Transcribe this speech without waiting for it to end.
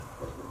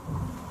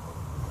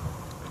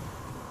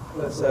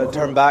Let's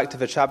turn back to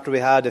the chapter we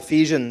had,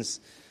 Ephesians,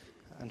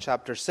 and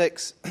chapter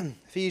 6.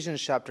 Ephesians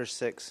chapter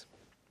 6.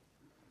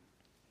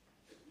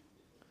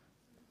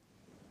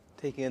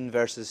 Taking in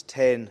verses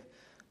 10,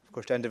 of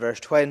course, down to verse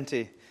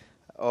 20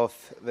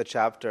 of the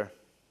chapter.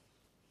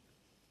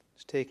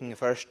 Just taking the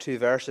first two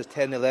verses,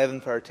 10 and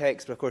 11 for our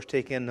text, but of course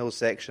taking in the whole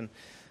section.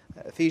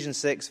 Ephesians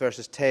 6,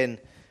 verses 10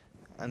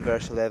 and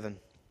verse 11.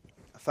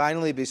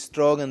 Finally, be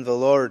strong in the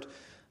Lord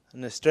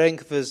and the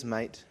strength of his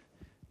might.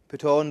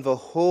 Put on the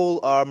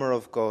whole armour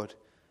of God,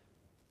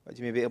 that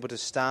you may be able to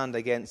stand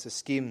against the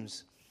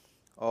schemes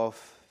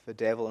of the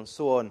devil, and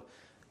so on,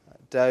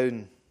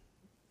 down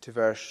to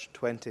verse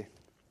 20.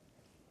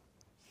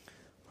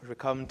 We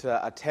come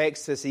to a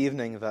text this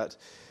evening that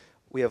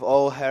we have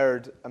all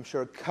heard, I'm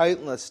sure,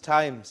 countless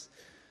times.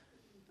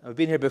 We've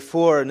been here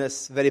before in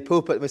this very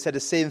pulpit, and we said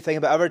the same thing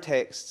about our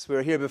texts. We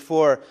were here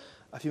before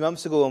a few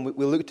months ago, and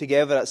we looked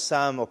together at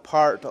Psalm, or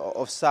part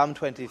of Psalm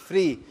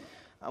 23,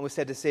 and we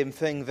said the same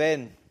thing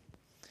then.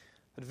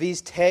 But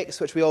these texts,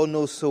 which we all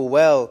know so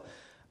well,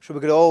 I'm sure we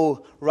could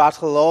all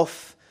rattle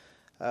off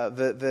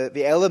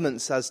the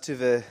elements as to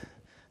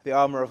the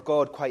armour of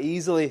God quite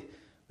easily.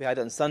 We had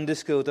it in Sunday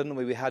school, didn't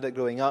we? We had it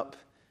growing up.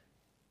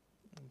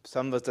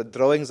 Some of us did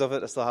drawings of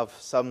it. I still have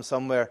some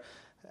somewhere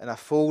in a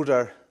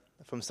folder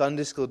from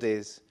Sunday school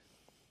days.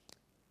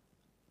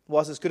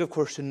 Whilst it's good, of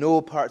course, to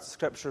know parts of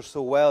Scripture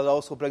so well, it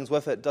also brings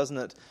with it, doesn't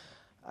it,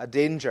 a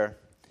danger.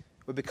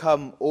 We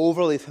become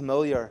overly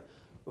familiar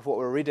with what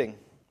we're reading.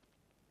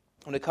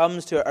 When it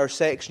comes to our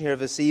section here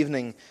this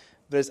evening,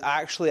 there's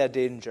actually a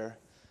danger.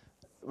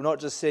 We're not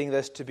just saying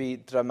this to be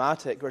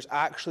dramatic. There's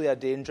actually a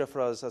danger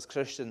for us as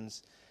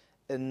Christians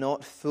in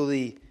not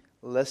fully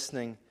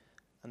listening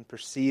and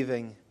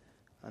perceiving,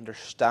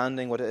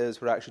 understanding what it is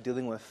we're actually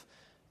dealing with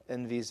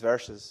in these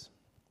verses.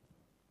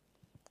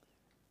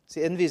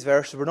 See, in these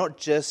verses, we're not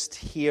just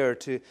here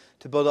to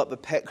build up the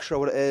picture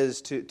of what it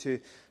is to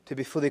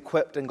be fully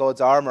equipped in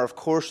God's armour. Of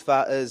course,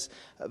 that is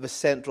the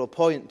central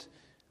point.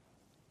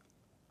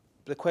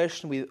 But the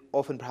question we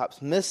often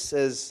perhaps miss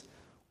is,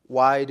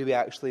 why do we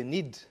actually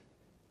need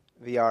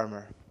the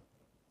armour?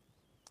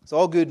 It's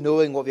all good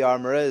knowing what the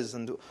armour is,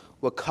 and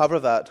we'll cover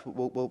that.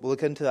 We'll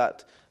look into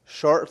that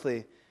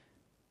shortly.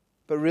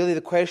 But really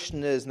the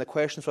question is, and the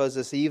question for us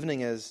this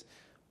evening is,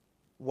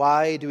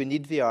 why do we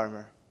need the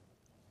armour?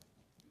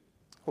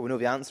 Well, we know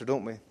the answer,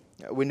 don't we?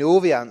 We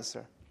know the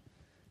answer.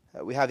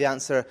 We have the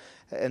answer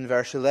in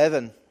verse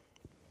 11.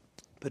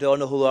 Put on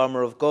the whole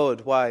armour of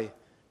God. Why?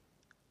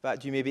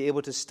 That you may be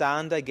able to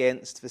stand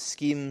against the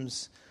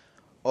schemes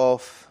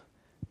of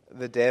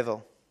the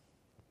devil.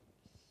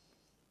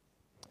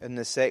 In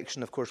this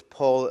section, of course,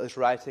 Paul is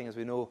writing, as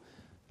we know,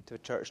 to a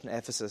church in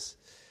Ephesus.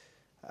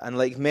 And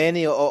like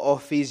many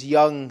of these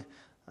young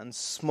and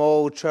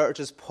small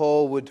churches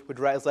Paul would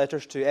write his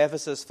letters to,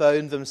 Ephesus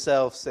found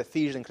themselves,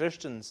 Ephesian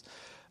Christians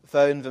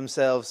found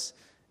themselves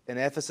in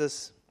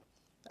Ephesus,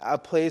 a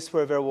place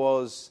where there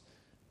was,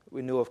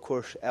 we know, of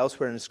course,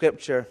 elsewhere in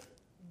Scripture.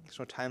 There's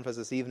no time for us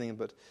this evening,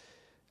 but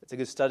it's a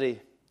good study.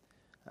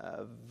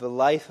 The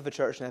life of the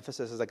church in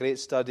Ephesus is a great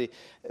study.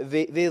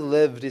 They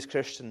lived, these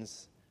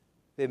Christians.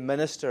 They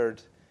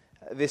ministered.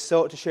 They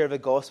sought to share the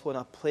gospel in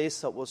a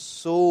place that was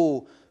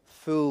so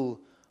full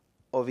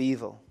of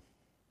evil.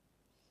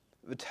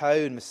 The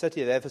town, the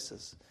city of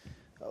Ephesus,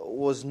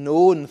 was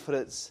known for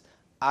its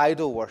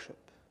idol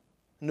worship,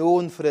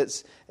 known for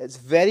its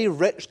very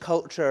rich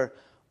culture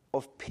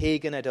of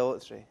pagan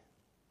idolatry.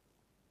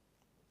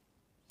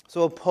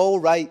 So Paul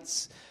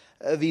writes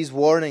these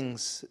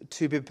warnings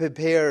to be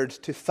prepared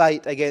to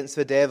fight against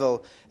the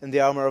devil in the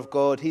armour of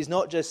God. He's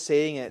not just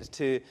saying it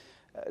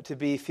to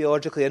be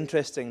theologically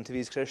interesting to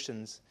these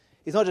Christians.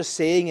 He's not just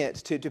saying it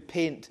to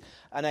paint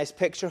a nice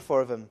picture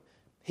for them.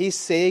 He's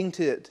saying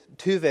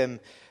to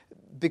them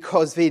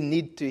because they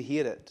need to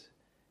hear it.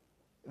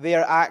 They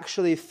are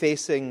actually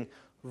facing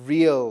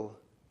real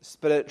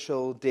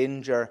spiritual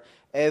danger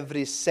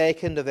every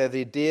second of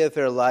every day of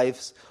their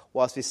lives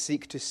whilst they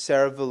seek to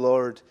serve the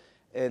Lord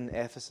in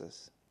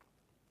Ephesus.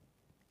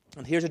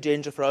 And here's a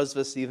danger for us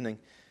this evening.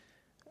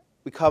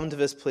 We come to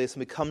this place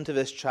and we come to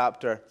this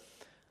chapter,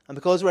 and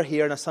because we're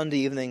here on a Sunday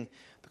evening,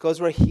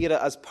 because we're here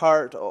as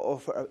part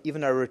of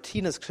even our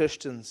routine as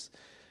Christians,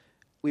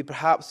 we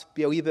perhaps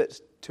be a wee bit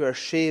to our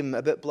shame,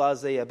 a bit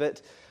blasé, a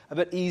bit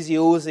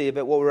easy-ozy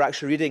about what we're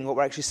actually reading, what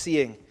we're actually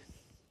seeing.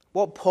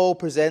 What Paul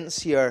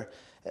presents here,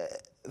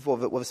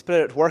 with the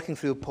Spirit working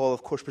through Paul,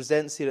 of course,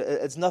 presents here,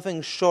 it's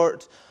nothing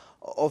short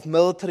of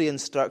military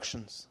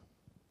instructions.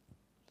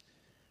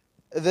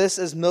 This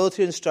is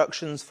military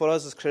instructions for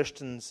us as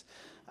Christians,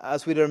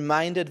 as we're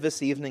reminded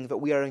this evening that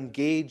we are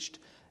engaged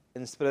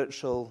in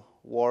spiritual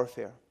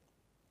warfare.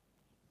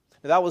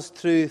 Now, that was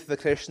true for the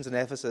Christians in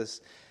Ephesus.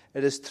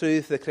 It is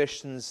true for the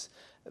Christians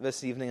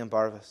this evening in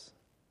Barvas.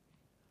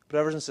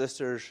 Brothers and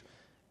sisters,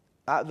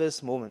 at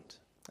this moment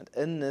and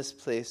in this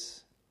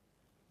place,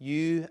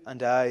 you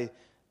and I,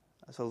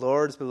 as the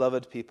Lord's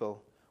beloved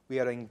people, we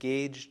are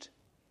engaged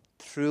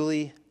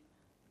truly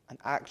and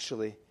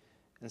actually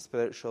in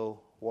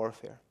spiritual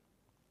warfare.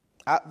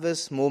 At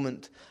this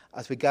moment,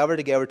 as we gather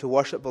together to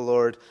worship the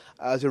Lord,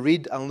 as we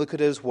read and look at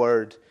His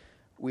Word,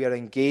 we are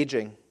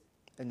engaging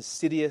in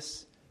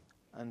serious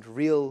and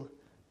real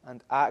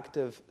and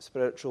active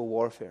spiritual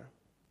warfare.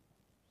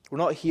 We're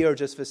not here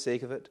just for the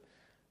sake of it.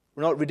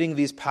 We're not reading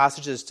these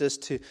passages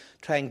just to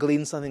try and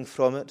glean something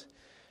from it.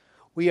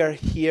 We are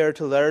here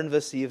to learn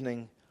this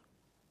evening,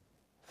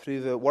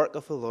 through the work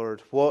of the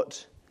Lord,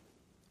 what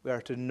we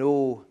are to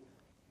know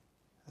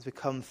as we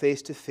come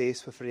face to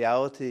face with the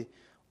reality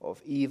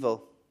of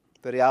evil,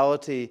 the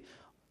reality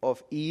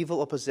of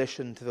evil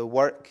opposition to the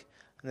work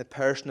and the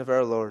person of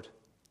our Lord.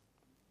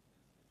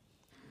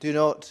 Do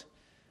not,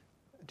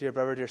 dear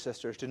brother, dear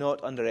sisters, do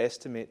not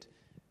underestimate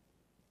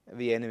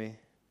the enemy.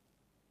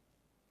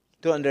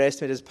 Don't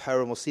underestimate his power,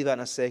 and we'll see that in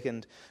a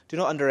second. Do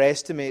not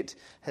underestimate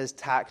his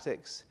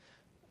tactics.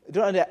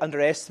 Don't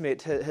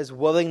underestimate his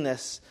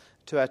willingness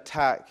to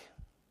attack.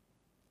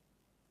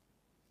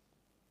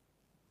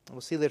 And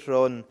we'll see later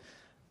on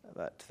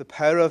that the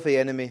power of the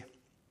enemy,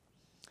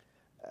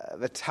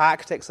 the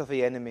tactics of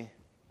the enemy,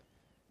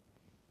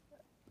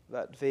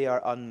 that they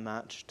are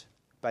unmatched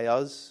by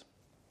us.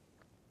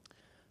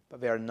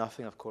 But they are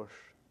nothing, of course.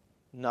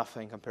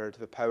 Nothing compared to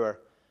the power,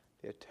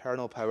 the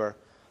eternal power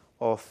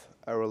of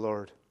our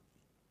Lord.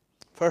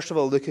 First of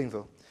all, looking,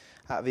 though,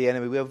 at the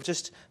enemy, we have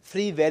just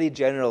three very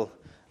general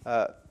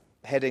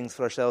headings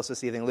for ourselves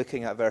this evening,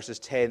 looking at verses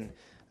 10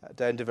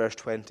 down to verse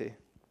 20.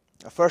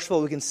 First of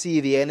all, we can see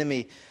the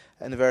enemy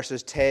in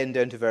verses 10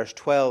 down to verse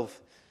 12.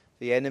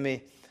 The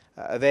enemy.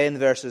 Then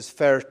verses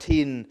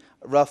 13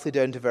 roughly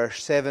down to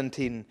verse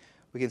 17,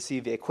 we can see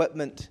the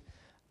equipment.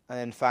 And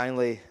then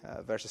finally,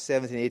 verses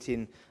 17 and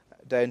 18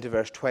 down to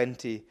verse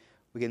 20,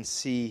 we can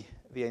see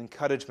the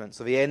encouragement.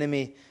 So the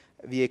enemy,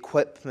 the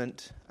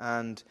equipment,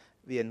 and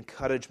the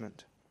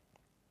encouragement.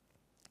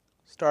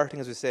 Starting,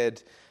 as we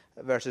said,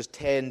 verses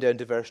 10 down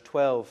to verse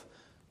 12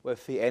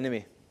 with the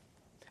enemy.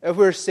 If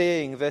we're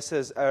saying this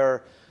is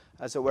our,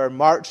 as it were,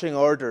 marching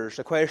orders,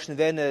 the question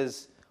then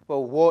is,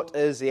 well, what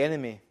is the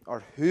enemy?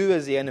 Or who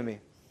is the enemy?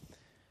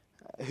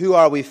 Who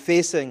are we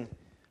facing?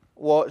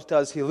 What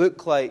does he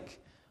look like?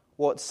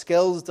 What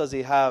skills does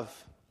he have?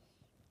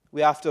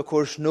 We have to, of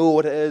course, know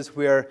what it is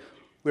we're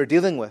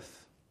dealing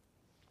with.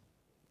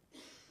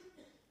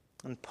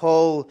 And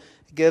Paul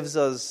gives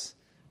us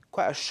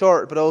quite a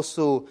short, but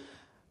also,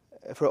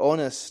 if we're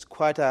honest,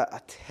 quite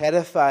a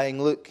terrifying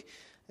look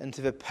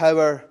into the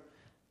power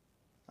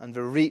and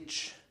the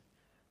reach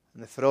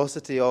and the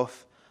ferocity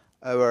of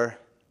our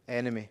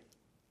enemy.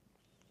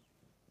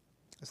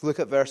 Let's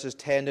look at verses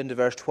 10 into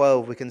verse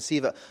 12. We can see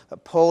that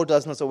Paul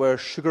doesn't, as it were,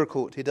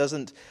 sugarcoat. He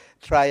doesn't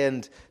try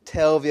and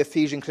tell the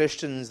Ephesian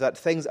Christians that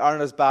things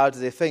aren't as bad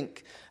as they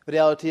think. The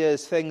reality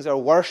is things are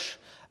worse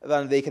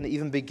than they can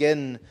even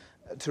begin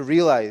to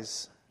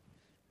realize.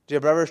 Dear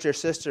brothers, dear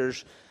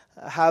sisters,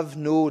 have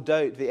no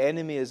doubt the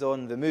enemy is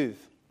on the move.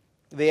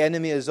 The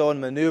enemy is on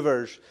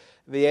maneuvers.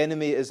 The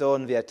enemy is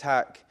on the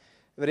attack.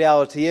 The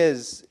reality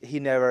is he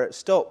never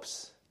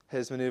stops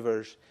his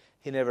maneuvers.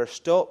 He never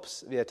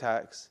stops the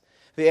attacks.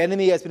 The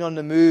enemy has been on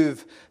the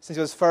move since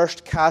he was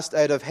first cast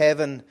out of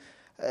heaven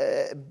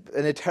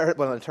in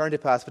eternity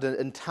past, but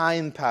in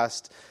time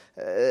past,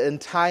 in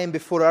time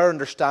before our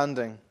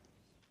understanding.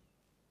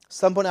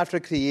 Some point after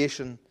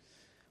creation,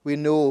 we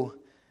know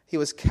he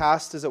was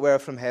cast, as it were,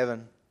 from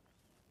heaven,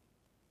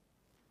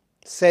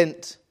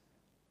 sent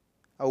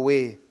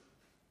away,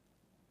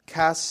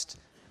 cast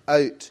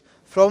out.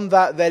 From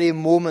that very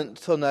moment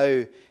till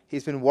now,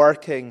 he's been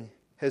working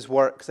his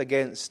works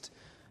against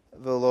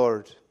the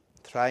Lord.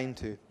 Trying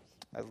to,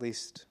 at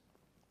least.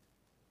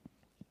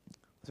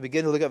 As we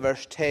begin to look at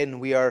verse 10,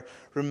 we are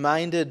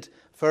reminded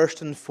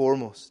first and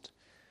foremost,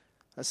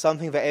 and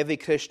something that every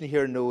Christian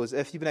here knows.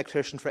 If you've been a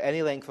Christian for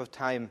any length of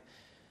time,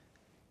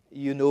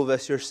 you know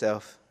this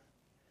yourself.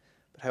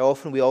 But how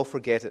often we all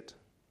forget it.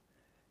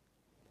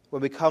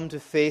 When we come to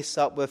face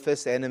up with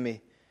this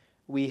enemy,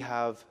 we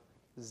have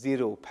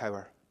zero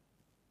power.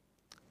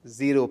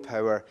 Zero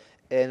power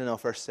in and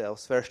of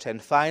ourselves. Verse 10,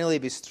 finally,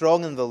 be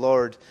strong in the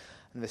Lord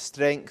and the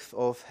strength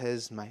of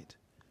his might.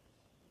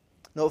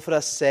 Not for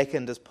a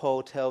second does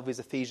Paul tell these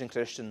Ephesian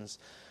Christians,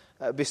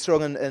 be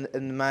strong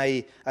in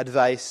my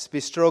advice, be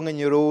strong in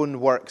your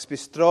own works, be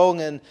strong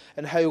in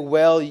how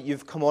well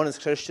you've come on as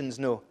Christians.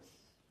 No.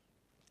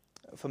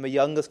 From the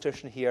youngest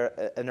Christian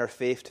here in our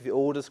faith to the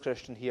oldest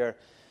Christian here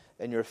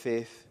in your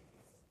faith,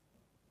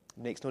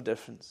 it makes no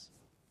difference.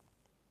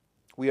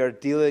 We are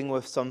dealing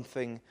with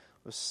something,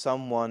 with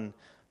someone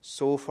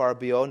so far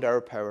beyond our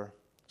power,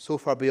 so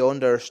far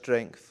beyond our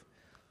strength.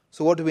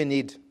 So what do we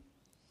need?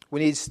 We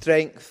need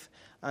strength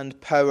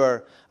and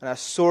power, and a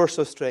source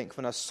of strength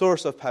and a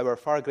source of power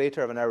far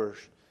greater than ours.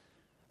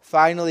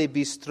 Finally,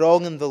 be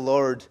strong in the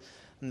Lord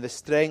and the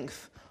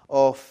strength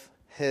of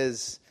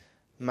his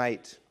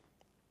might.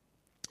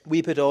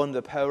 We put on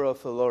the power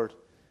of the Lord.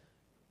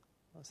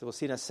 So we'll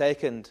see in a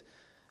second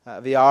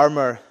the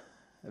armor,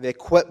 the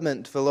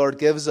equipment the Lord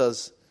gives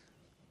us.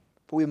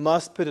 But we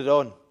must put it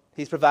on.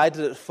 He's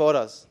provided it for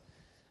us.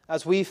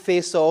 As we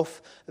face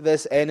off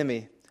this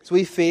enemy, So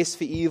we face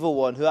the evil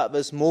one who at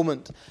this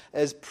moment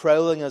is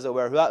prowling, as it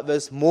were, who at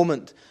this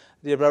moment,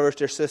 dear brothers,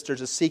 dear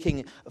sisters, is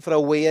seeking for a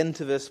way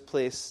into this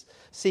place,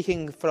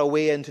 seeking for a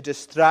way in to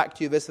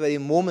distract you this very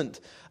moment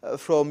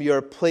from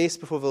your place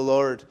before the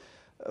Lord,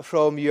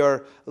 from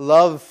your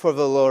love for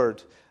the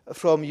Lord,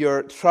 from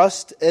your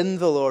trust in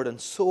the Lord,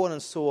 and so on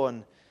and so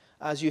on.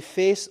 As you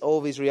face all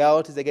these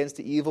realities against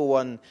the evil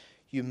one,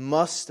 you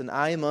must, and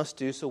I must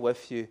do so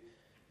with you,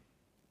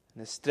 in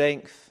the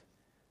strength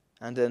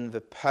and in the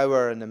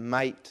power and the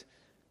might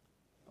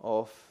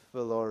of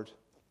the Lord.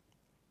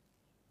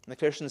 And the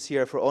Christians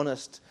here, if we're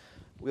honest,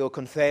 we'll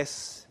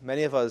confess,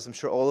 many of us, I'm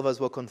sure all of us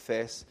will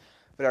confess,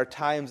 there are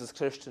times as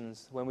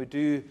Christians when we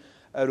do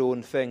our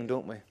own thing,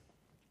 don't we?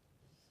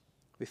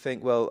 We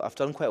think, well, I've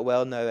done quite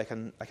well now, I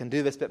can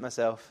do this bit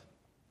myself.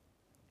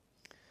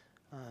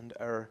 And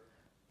our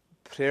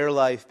prayer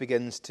life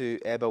begins to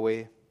ebb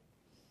away.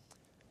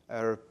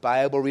 Our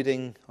Bible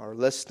reading or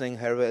listening,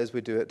 however it is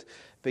we do it,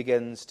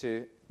 begins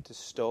to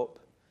stop.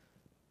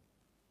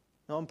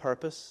 Not on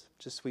purpose,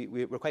 just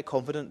we're quite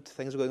confident,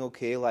 things are going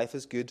okay, life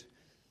is good.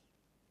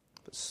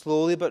 But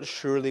slowly but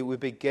surely we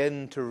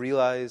begin to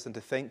realize and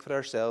to think for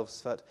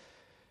ourselves that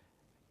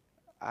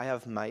I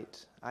have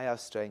might, I have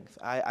strength,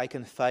 I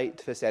can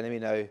fight this enemy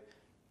now.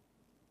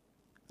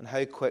 And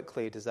how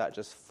quickly does that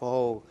just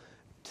fall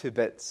to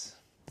bits?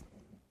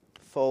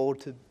 Fall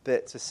to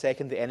bits the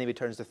second the enemy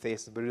turns to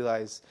face and we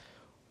realize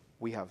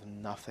we have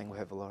nothing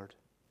without the Lord.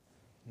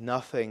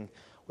 Nothing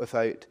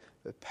without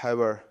the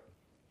power,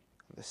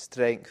 the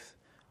strength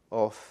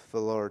of the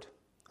Lord.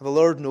 And the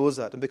Lord knows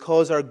that. And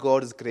because our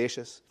God is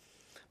gracious,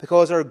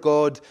 because our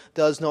God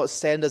does not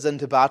send us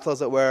into battle,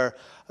 as it were,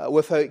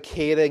 without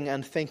caring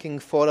and thinking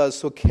for us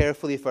so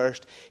carefully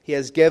first, He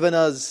has given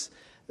us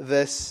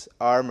this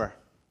armor.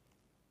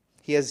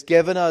 He has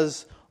given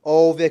us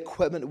all the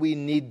equipment we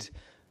need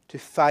to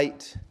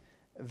fight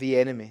the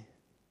enemy.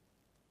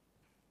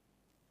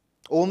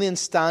 Only in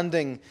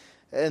standing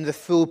in the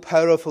full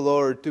power of the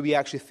Lord do we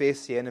actually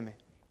face the enemy.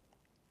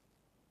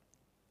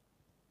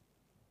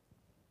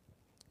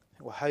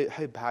 Well,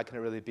 how bad can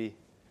it really be?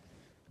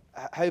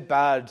 How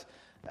bad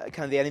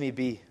can the enemy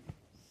be?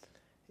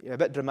 You're a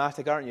bit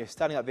dramatic, aren't you?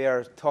 Standing up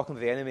there talking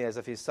to the enemy as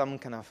if he's some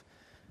kind of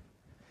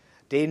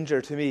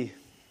danger to me.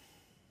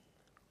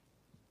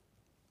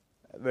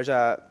 There's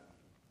a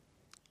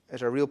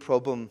real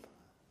problem,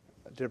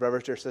 dear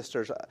brothers, dear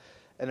sisters,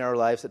 in our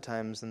lives at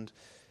times. And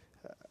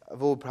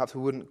although perhaps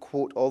we wouldn't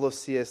quote all of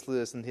C.S.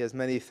 Lewis, and he has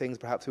many things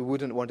perhaps we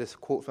wouldn't want to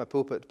quote from a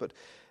pulpit, but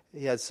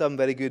he had some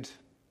very good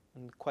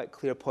and quite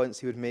clear points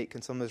he would make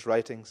in some of his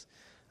writings.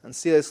 And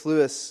C.S.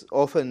 Lewis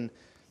often,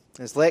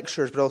 in his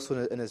lectures, but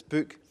also in his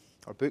book,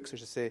 or books I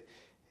should say,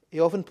 he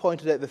often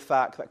pointed out the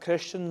fact that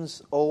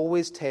Christians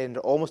almost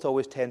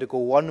always tend to go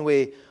one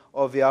way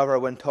or the other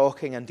when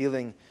talking and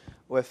dealing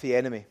with the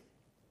enemy.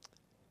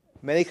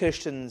 Many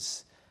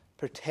Christians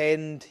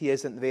pretend he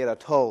isn't there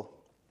at all.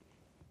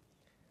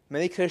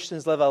 Many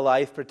Christians live a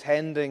life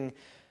pretending,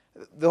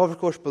 they of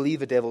course believe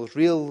the devil is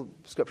real,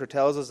 Scripture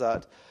tells us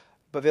that,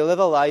 but they live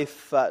a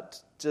life that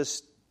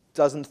just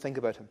doesn't think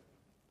about him.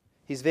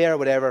 He's there,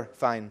 whatever,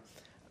 fine.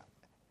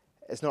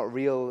 It's not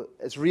real.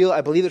 It's real,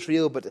 I believe it's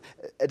real, but it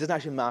doesn't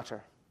actually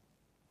matter.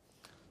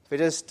 They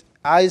just,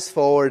 eyes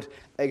forward,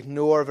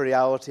 ignore the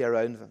reality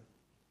around them.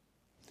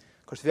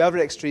 Of course, the other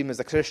extreme is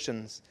the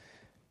Christians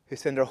who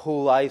spend their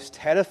whole lives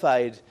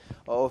terrified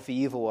of the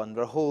evil one,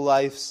 their whole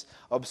lives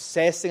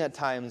obsessing at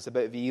times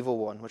about the evil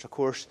one, which of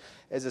course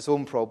is its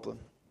own problem.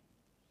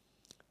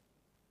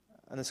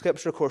 And in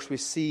Scripture, of course, we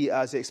see,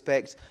 as you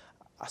expect,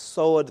 a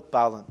solid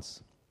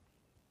balance.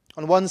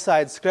 On one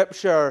side,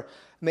 Scripture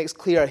makes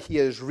clear he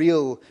is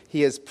real,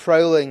 he is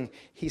prowling,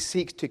 he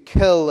seeks to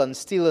kill and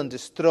steal and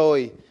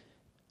destroy,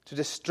 to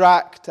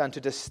distract and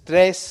to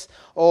distress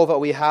all that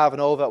we have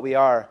and all that we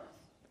are.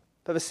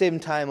 But at the same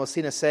time, we'll see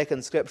in a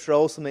second, Scripture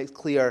also makes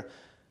clear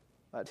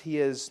that he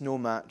is no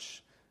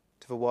match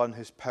to the one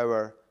whose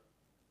power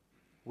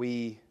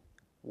we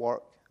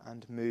work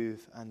and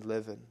move and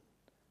live in.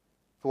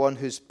 The one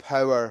whose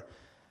power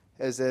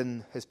is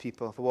in his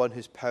people, the one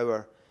whose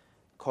power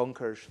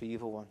conquers the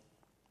evil one.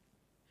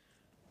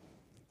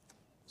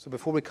 So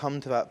before we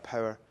come to that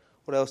power,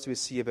 what else do we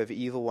see about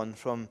the evil one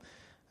from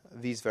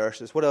these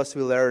verses? What else do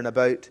we learn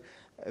about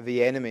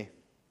the enemy?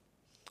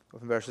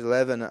 From verses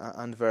 11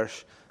 and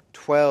verse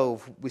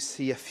 12, we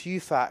see a few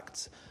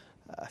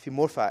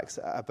more facts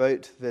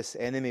about this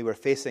enemy we're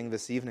facing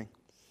this evening.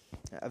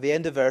 At the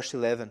end of verse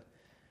 11,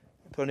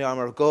 put on the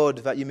armour of God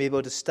that you may be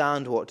able to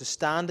stand what? To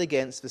stand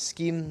against the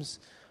schemes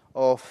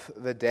of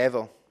the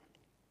devil.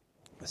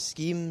 The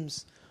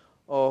schemes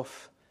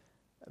of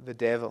the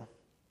devil.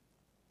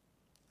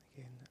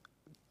 Again,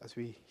 as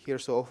we hear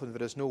so often,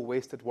 there is no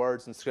wasted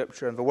words in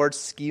Scripture. And the word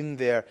scheme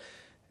there,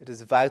 it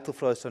is vital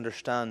for us to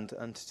understand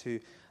and to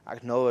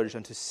acknowledge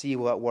and to see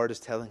what that word is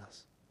telling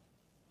us.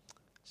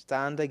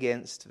 Stand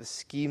against the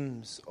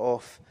schemes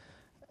of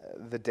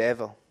the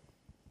devil.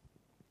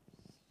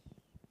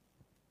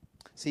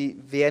 See,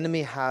 the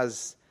enemy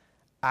has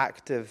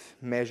active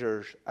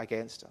measures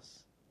against us.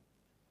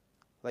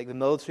 like the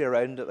military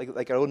around it,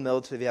 like our own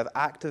military. They have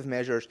active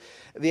measures.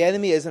 The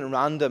enemy isn't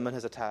random in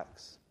his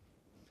attacks.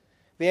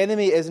 The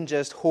enemy isn't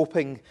just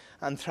hoping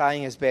and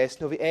trying his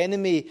best. No, the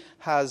enemy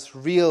has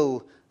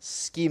real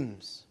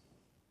schemes,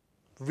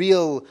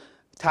 real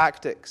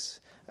tactics.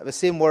 The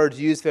same word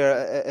used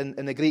there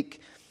in the Greek,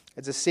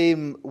 it's the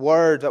same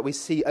word that we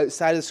see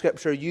outside of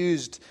Scripture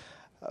used,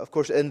 of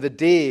course, in the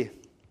day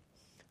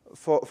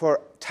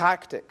for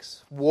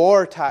tactics,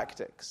 war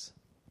tactics.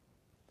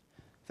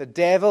 The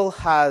devil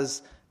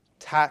has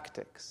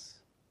tactics.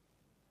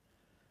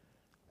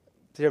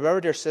 Dear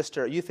brother, dear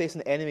sister, you face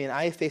an enemy and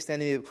I face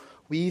an enemy.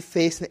 We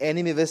face an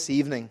enemy this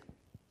evening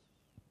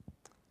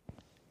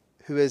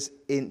who is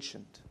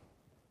ancient.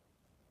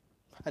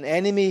 An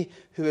enemy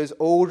who is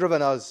older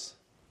than us.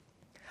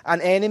 An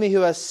enemy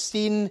who has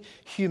seen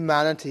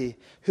humanity,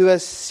 who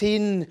has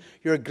seen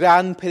your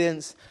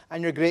grandparents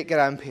and your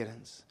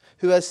great-grandparents,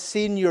 who has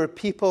seen your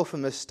people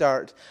from the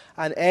start.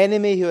 An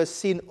enemy who has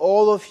seen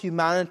all of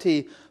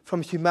humanity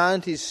from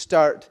humanity's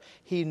start.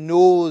 He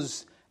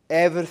knows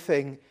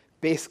everything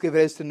basically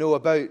there is to know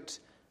about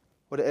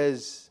what it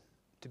is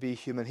to be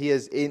human. He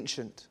is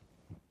ancient.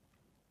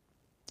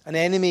 An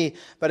enemy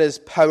that is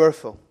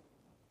powerful.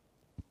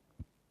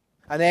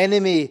 An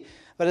enemy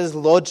that is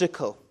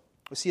logical.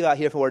 We see that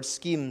here for the word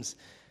schemes.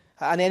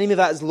 An enemy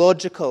that is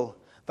logical,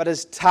 that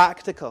is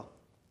tactical.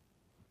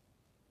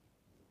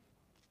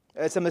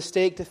 It's a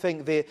mistake to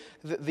think the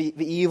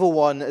evil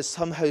one is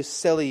somehow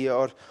silly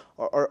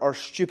or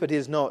stupid. He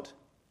is not.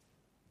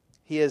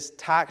 He is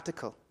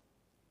tactical,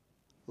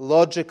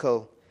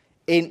 logical,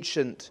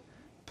 ancient,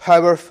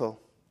 powerful.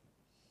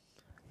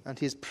 And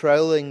he's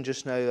prowling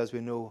just now, as we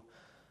know,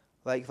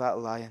 like that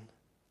lion.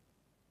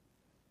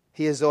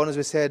 He is on, as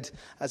we said,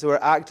 as it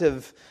were,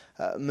 active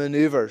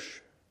maneuvers.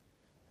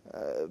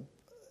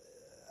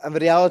 And the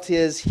reality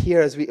is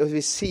here, as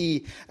we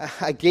see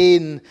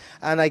again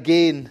and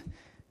again,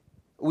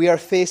 we are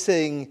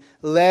facing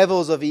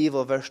levels of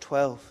evil. Verse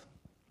 12.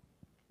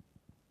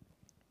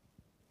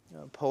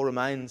 Paul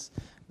reminds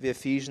the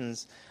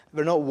Ephesians,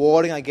 we're not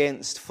warring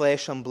against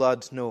flesh and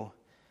blood, no.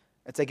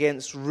 It's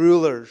against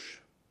rulers,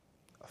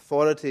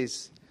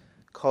 authorities,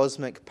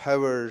 cosmic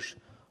powers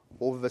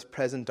over this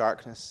present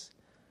darkness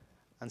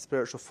and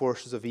spiritual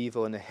forces of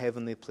evil in the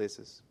heavenly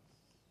places.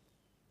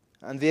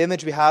 And the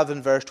image we have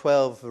in verse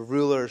 12, of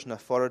rulers and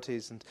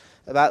authorities, and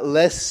that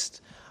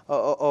list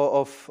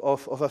of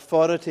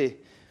authority,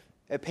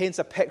 it paints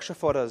a picture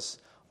for us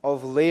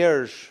of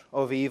layers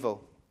of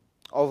evil,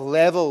 of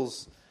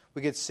levels,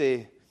 we could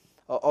say,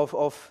 of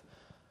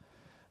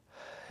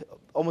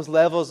almost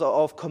levels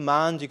of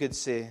command, you could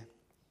say.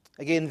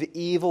 Again, the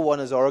evil one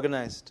is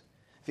organized.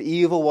 The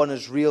evil one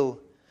is real.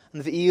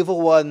 And the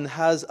evil one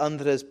has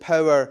under his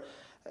power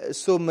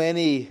so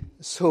many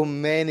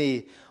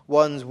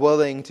ones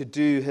willing to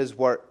do his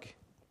work.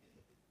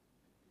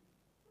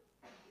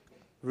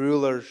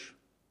 Rulers,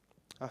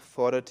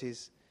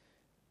 authorities,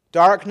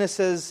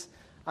 darknesses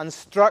and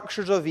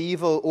structures of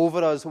evil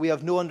over us we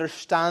have no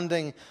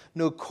understanding,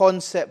 no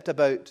concept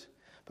about.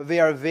 But they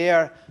are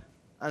there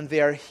and they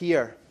are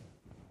here.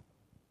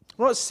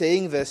 We're not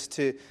saying this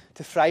to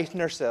frighten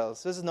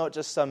ourselves. This is not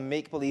just some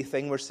make-believe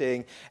thing we're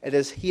saying. It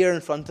is here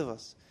in front of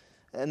us.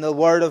 In the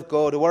Word of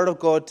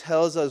God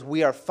tells us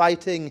we are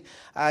fighting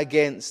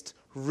against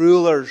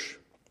rulers,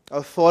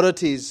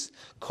 authorities,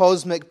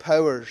 cosmic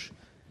powers,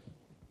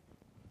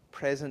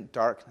 present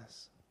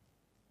darkness.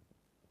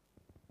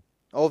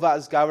 All that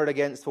is gathered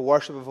against the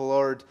worship of the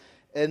Lord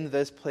in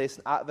this place,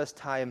 at this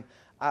time,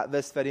 at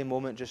this very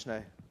moment just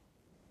now.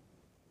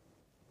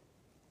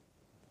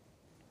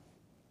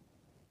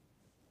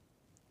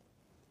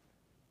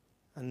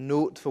 And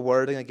note the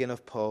wording again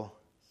of Paul.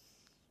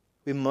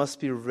 We must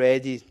be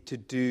ready to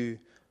do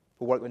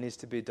the work that needs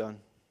to be done.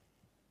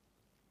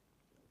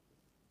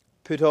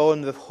 Put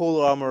on the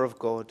whole armour of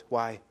God.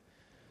 Why?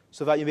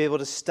 So that you'll be able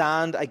to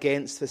stand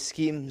against the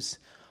schemes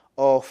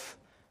of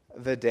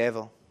the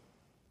devil.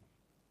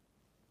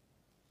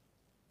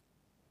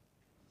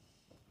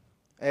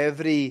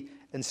 Every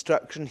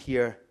instruction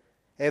here,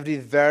 every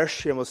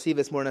verse here, and we'll see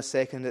this more in a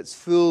second, it's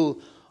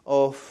full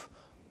of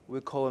what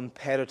we call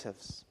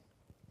imperatives.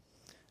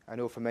 I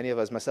know for many of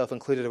us, myself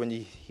included, when you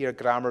hear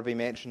grammar being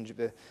mentioned,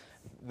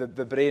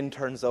 the brain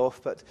turns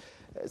off, but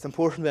it's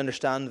important we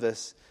understand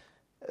this.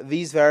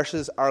 These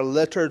verses are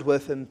littered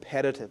with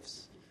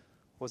imperatives.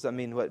 What does that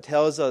mean? Well, it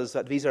tells us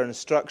that these are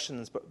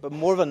instructions, but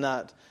more than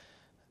that,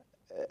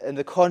 in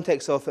the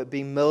context of it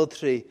being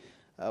military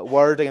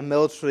wording and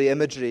military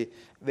imagery,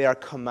 they are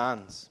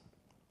commands.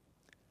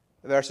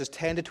 Verses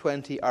 10 to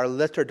 20 are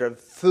littered, they're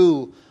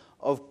full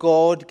of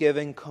God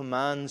giving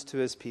commands to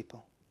his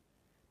people.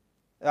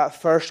 That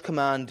first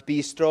command,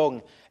 be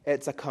strong,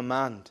 it's a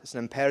command. It's an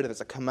imperative,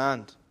 it's a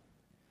command.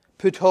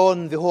 Put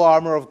on the whole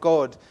armour of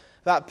God.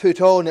 That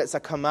put on, it's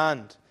a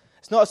command.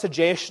 It's not a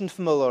suggestion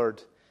from the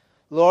Lord.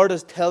 The Lord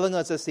is telling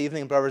us this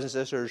evening, brothers and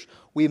sisters,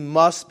 we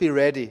must be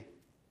ready.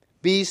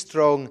 Be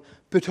strong.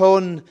 Put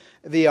on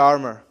the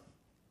armour.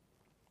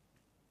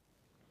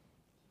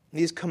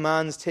 These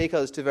commands take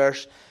us to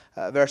verse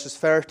verses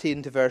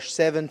 13 to verse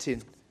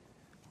 17,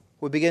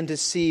 we begin to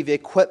see the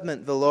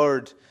equipment the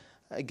Lord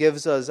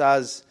gives us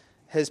as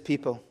His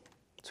people.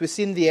 So we've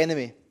seen the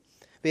enemy.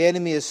 The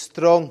enemy is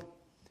strong.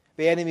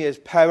 The enemy is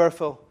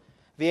powerful.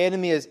 The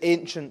enemy is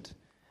ancient.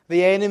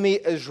 The enemy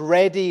is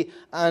ready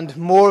and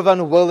more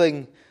than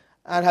willing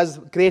and has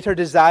greater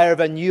desire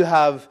than you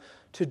have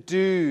to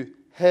do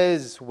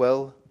his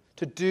will,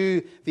 to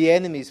do the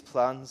enemy's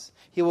plans.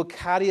 He will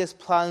carry his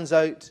plans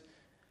out.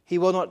 He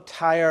will not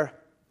tire.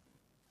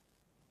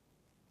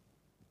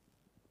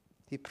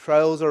 He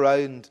prowls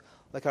around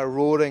like a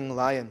roaring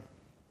lion.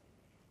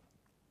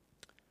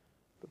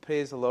 But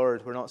praise the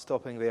Lord, we're not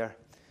stopping there.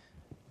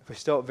 If we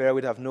stopped there,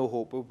 we'd have no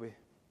hope, would we?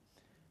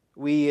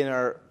 We in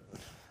our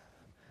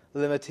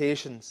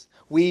limitations,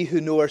 we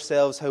who know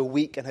ourselves how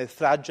weak and how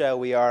fragile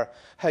we are,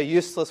 how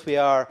useless we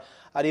are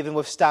at even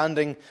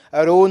withstanding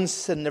our own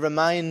sin, never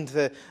mind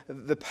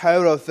the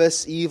power of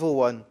this evil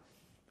one.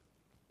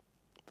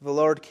 But the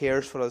Lord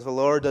cares for us. The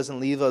Lord doesn't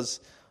leave us,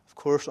 of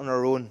course, on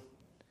our own.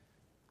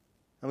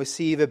 And we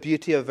see the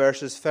beauty of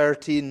verses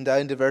 13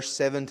 down to verse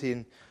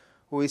 17,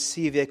 where we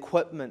see the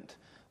equipment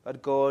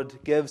that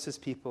God gives his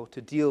people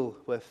to deal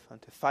with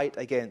and to fight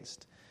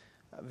against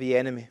the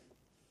enemy.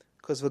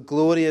 Because of a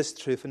glorious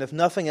truth. And if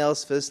nothing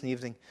else this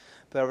evening,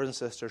 brothers and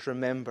sisters,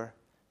 remember,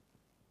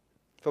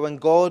 for when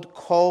God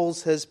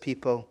calls his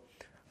people,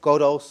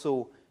 God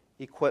also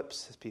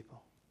equips his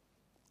people.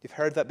 You've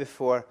heard that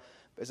before,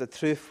 but it's a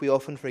truth we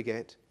often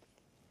forget.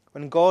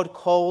 When God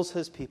calls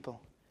his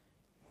people,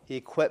 he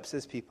equips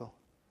his people.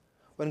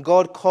 When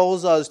God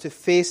calls us to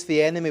face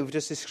the enemy we've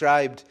just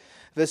described,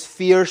 this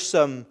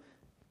fearsome,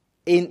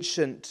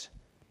 ancient,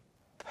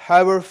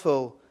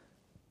 powerful,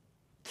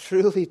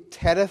 truly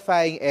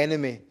terrifying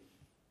enemy,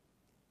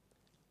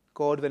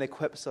 God then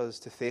equips us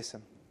to face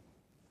him.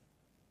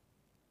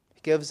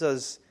 He gives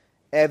us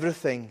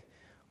everything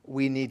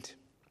we need.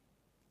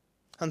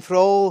 And for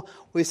all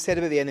we've said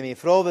about the enemy,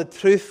 for all the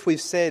truth we've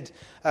said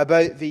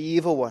about the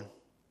evil one,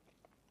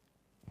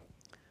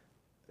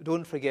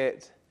 don't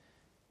forget,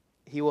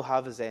 he will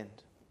have his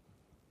end.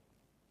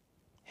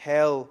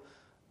 Hell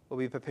will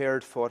be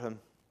prepared for him.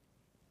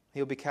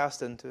 He'll be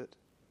cast into it.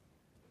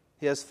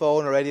 He has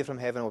fallen already from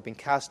heaven, or been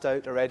cast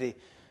out already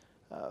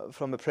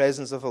from the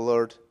presence of the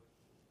Lord.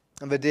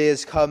 And the day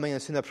is coming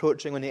and soon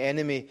approaching when the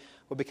enemy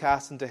will be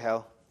cast into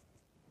hell.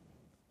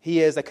 He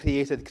is a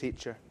created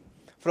creature.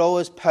 For all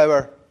his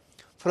power,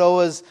 for all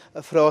his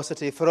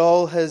ferocity, for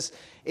all his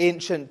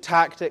ancient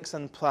tactics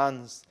and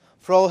plans,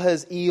 for all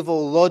his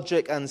evil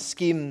logic and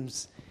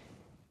schemes,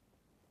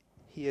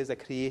 he is a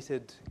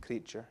created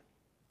creature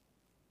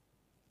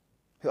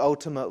who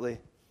ultimately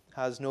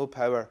has no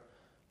power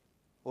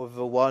over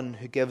the one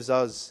who gives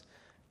us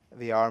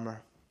the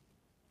armor,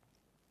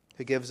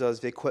 who gives us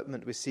the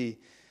equipment we see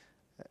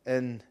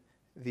in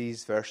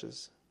these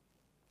verses.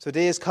 So a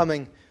day is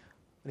coming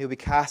when he'll be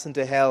cast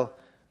into hell,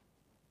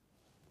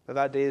 but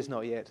that day is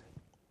not yet.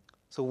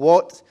 So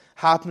what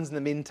happens in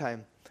the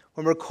meantime?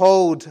 When we're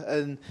called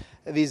in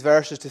these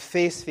verses to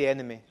face the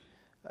enemy,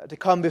 to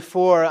come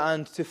before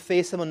and to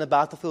face him on the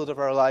battlefield of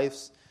our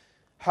lives,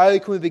 how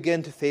can we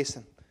begin to face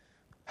him?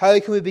 How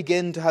can we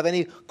begin to have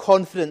any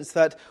confidence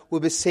that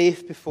we'll be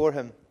safe before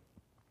him?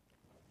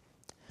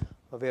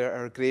 Well, we are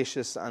our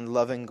gracious and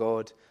loving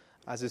God.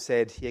 As we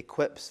said, he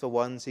equips the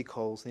ones he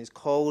calls. And he's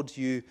called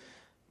you,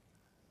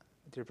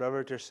 dear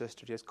brother, dear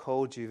sister, he has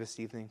called you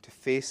this evening to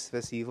face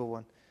this evil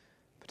one.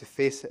 But to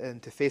face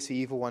the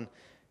evil one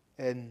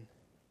in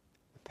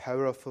the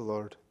power of the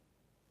Lord.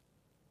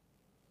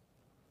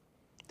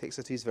 Takes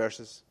us to these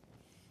verses.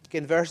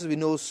 Again, verses we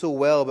know so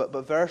well,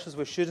 but verses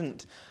we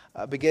shouldn't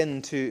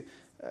begin to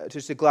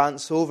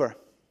glance over.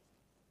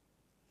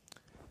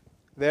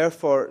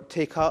 Therefore,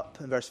 take up,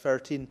 in verse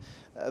 13,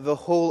 the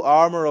whole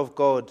armor of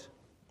God.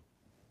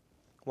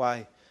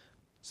 Why?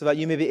 So that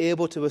you may be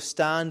able to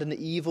withstand in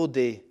the evil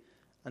day,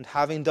 and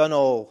having done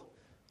all,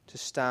 to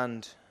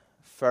stand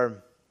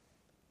firm.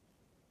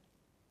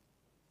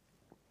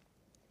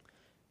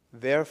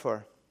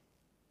 Therefore,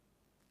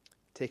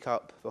 take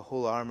up the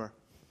whole armor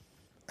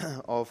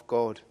of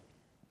God.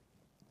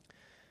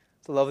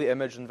 It's a lovely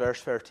image in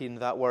verse 13.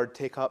 That word,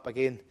 take up,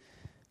 again,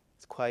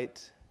 it's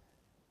quite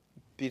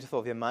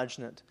beautiful if you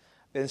imagine it.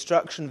 The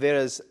instruction there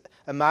is,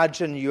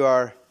 imagine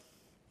you're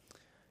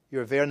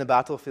there in the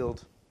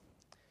battlefield,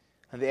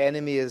 and the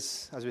enemy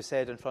is, as we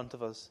said, in front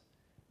of us.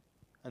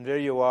 And there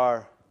you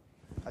are,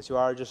 as you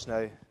are just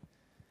now,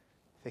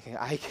 thinking,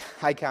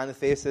 I can't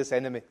face this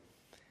enemy.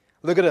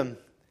 Look at him.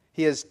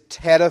 He is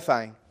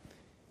terrifying.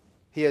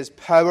 He is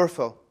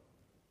powerful.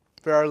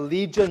 There are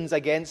legions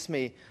against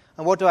me.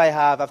 And what do I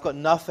have? I've got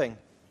nothing.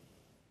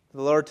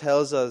 The Lord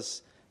tells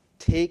us,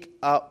 take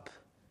up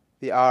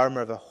the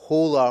armor, the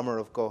whole armor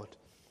of God.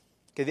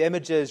 Okay, the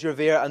image is you're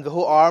there and the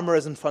whole armor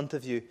is in front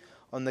of you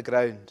on the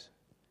ground.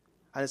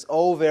 And it's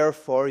all there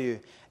for you.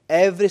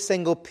 Every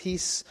single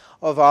piece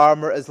of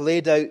armor is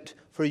laid out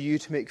for you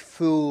to make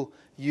full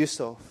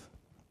use of.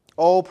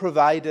 All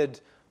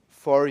provided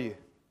for you.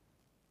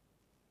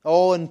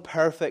 All in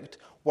perfect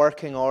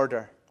working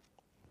order.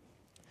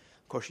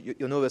 course,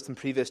 you'll know this in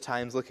previous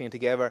times looking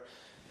together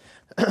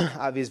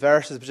at these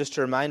verses, but just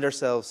to remind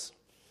ourselves,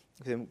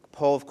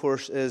 Paul, of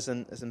course, is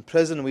in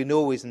prison. We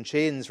know he's in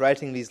chains,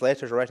 writing these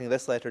letters, or writing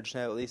this letter just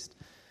now at least.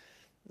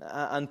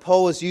 And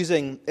Paul is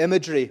using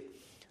imagery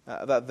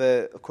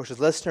that, of course, his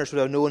listeners would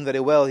have known very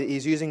well.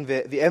 He's using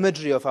the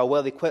imagery of a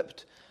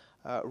well-equipped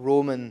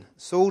Roman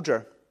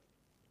soldier.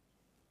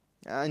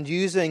 And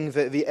using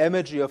the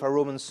imagery of a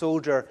Roman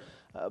soldier,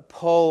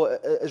 Paul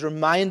is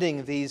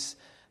reminding these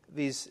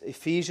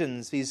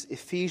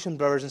Ephesian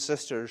brothers and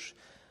sisters,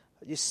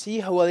 you see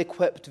how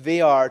well-equipped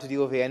they are to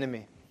deal with the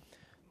enemy.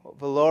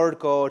 The Lord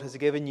God has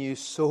given you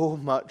so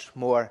much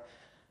more.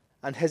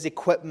 And His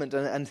equipment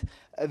and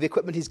the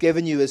equipment He's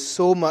given you is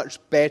so much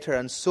better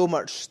and so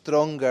much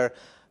stronger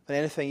than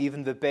anything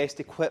even the best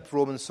equipped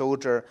Roman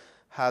soldier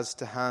has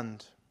to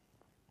hand.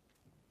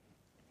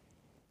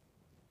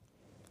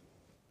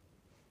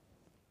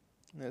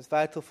 And it's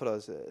vital for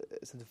us.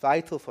 It's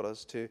vital for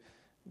us to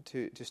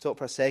stop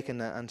for a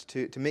second and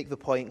to make the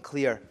point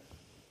clear.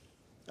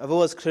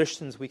 Although as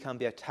Christians we can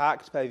be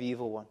attacked by the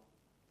evil one,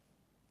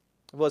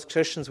 although as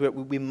Christians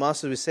we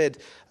must, as we said,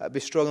 be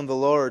strong in the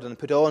Lord and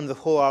put on the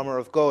whole armour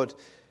of God,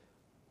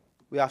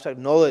 we have to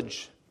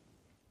acknowledge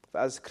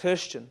that as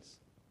Christians,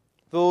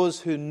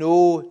 those who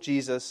know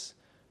Jesus,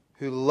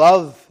 who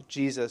love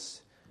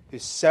Jesus, who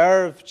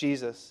serve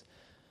Jesus,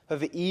 that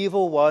the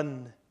evil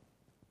one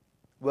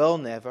will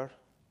never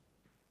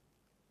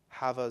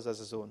have us as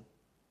his own.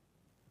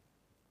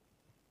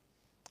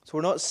 So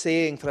we're not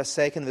saying for a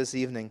second this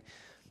evening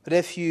that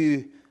if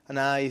you and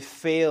I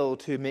fail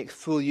to make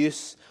full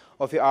use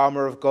of the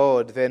armour of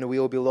God, then we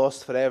will be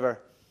lost forever.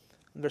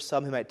 And there's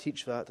some who might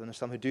teach that, and there's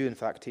some who do in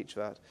fact teach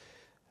that.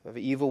 The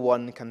evil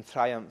one can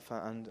triumph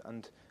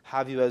and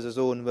have you as his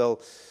own.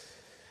 Well,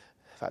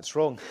 that's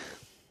wrong.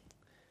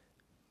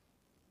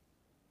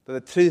 But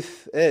the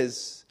truth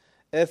is,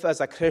 if as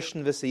a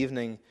Christian this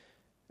evening,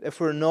 if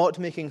we're not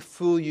making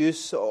full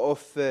use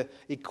of the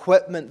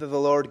equipment that the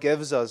Lord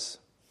gives us,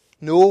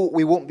 no,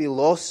 we won't be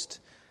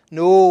lost.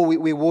 No,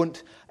 we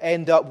won't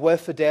end up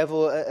with the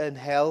devil in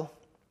hell.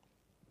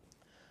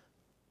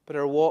 But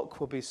our walk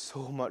will be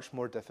so much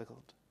more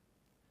difficult.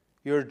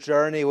 Your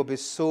journey will be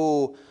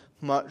so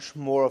much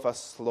more of a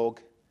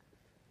slog.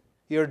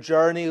 Your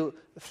journey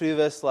through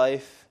this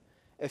life,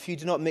 if you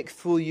do not make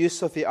full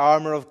use of the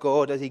armour of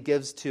God that He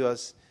gives to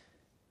us,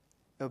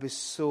 it will be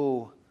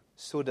so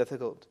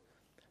difficult.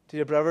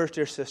 Dear brothers,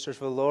 dear sisters,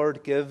 the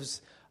Lord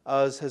gives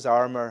us His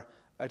armour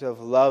out of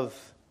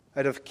love,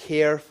 out of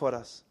care for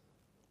us.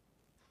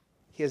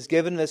 He has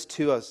given this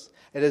to us.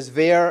 It is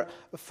there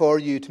for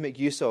you to make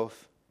use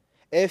of.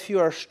 If you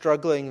are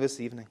struggling this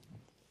evening,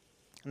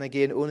 and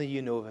again, only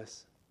you know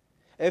this,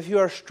 if you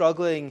are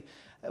struggling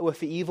with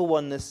the evil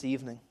one this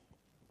evening,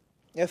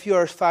 if you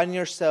are finding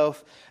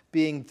yourself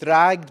being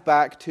dragged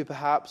back to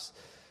perhaps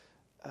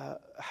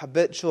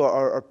habitual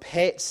or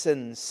pet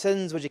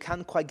sins which you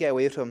can't quite get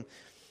away from,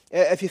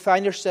 if you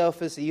find yourself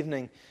this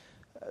evening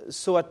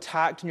so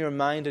attacked in your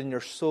mind and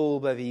your soul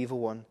by the evil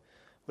one,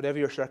 whatever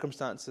your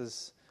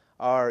circumstances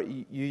are,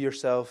 you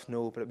yourself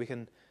know, but we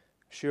can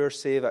sure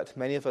say that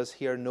many of us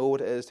here know what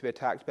it is to be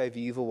attacked by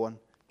the evil one.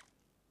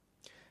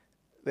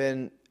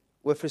 Then,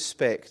 with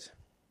respect,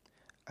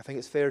 I think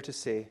it's fair to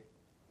say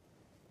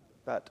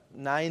that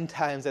 9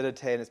 times out of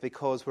 10 it's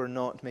because we're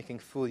not making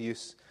full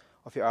use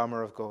of the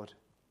armour of God.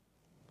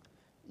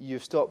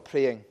 You've stopped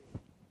praying.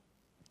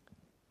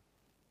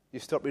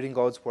 You've stopped reading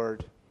God's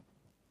Word.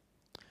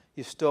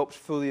 You've stopped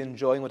fully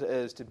enjoying what it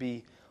is to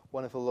be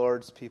one of the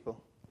Lord's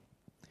people.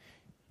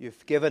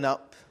 You've given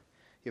up.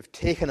 You've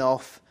taken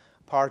off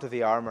part of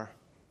the armour.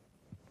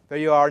 There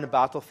you are in the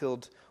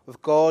battlefield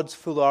with God's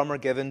full armour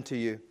given to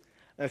you.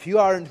 And if you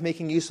aren't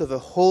making use of the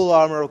whole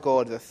armour of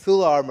God, the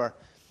full armour,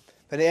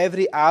 then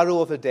every arrow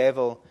of the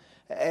devil,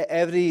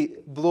 every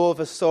blow of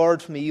a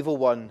sword from the evil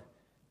one,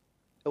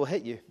 it will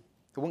hit you.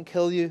 It won't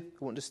kill you.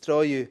 It won't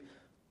destroy you.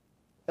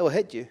 It will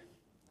hit you.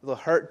 It will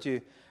hurt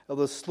you. It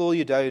will slow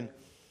you down.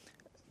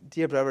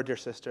 Dear brother, dear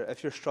sister,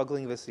 if you're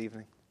struggling this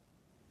evening,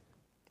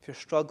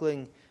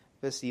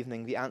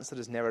 the answer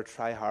is never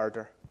try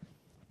harder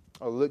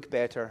or look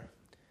better.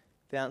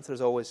 The answer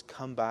is always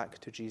come back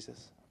to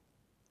Jesus.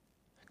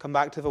 Come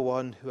back to the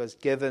one who has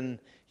given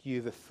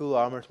you the full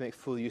armour to make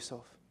full use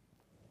of.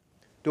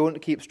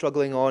 Don't keep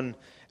struggling on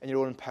in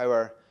your own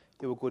power.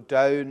 You will go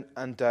down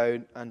and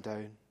down and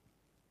down.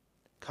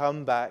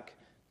 Come back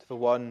to the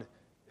one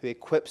who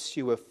equips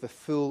you with the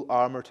full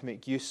armour to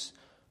make use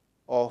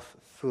of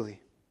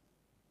fully.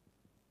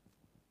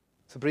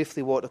 So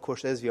briefly, what, of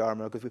course, is the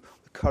armour? Because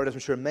we've covered it, I'm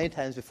sure, many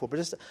times before. But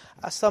just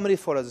a summary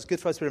for us. It's good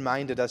for us to be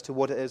reminded as to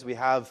what it is we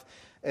have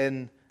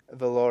in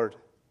the Lord.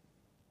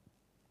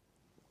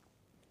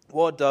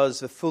 What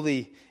does the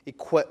fully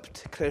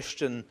equipped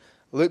Christian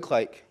look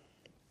like?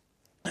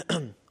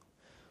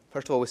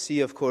 First of all, we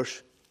see, of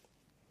course,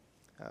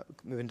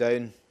 moving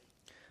down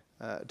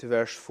to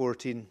verse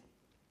 14.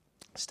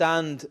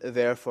 Stand,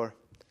 therefore.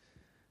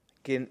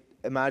 Again,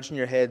 imagine in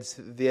your heads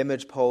the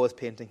image Paul is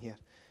painting here.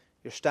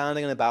 You're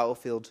standing on a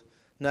battlefield.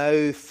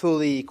 now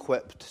fully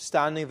equipped,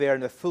 standing there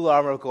in the full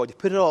armour of God. You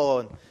put it all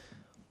on.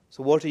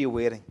 So what are you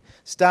wearing?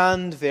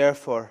 Stand,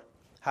 therefore,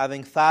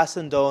 having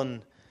fastened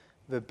on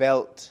the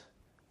belt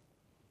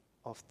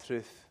of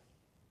truth.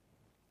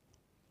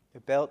 The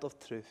belt of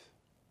truth.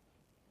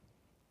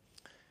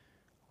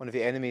 One of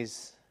the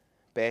enemy's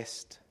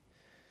best,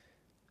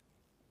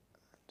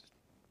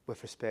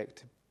 with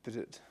respect to put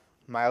it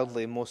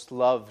mildly, most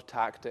loved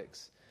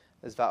tactics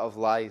is that of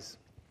lies.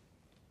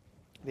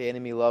 The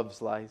enemy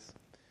loves lies.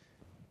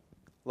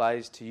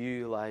 Lies to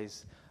you,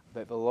 lies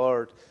about the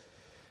Lord.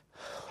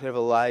 Whatever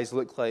lies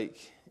look like,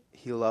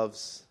 he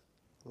loves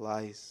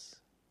lies.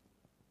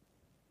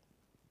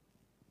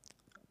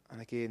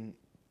 And again,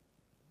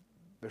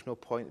 there's no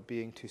point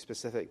being too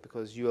specific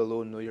because you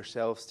alone know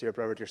yourself, dear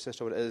brother, dear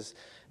sister, what it is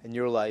in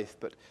your life.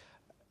 But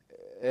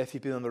if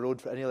you've been on the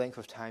road for any length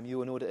of time, you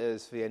will know what it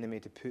is for the enemy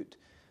to put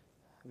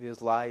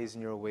these lies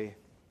in your way.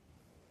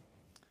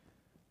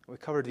 We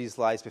covered these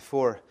lies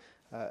before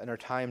in our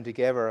time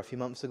together a few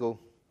months ago.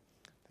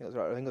 I think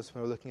it was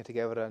when we were looking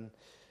together and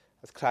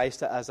as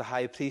Christ as a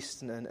high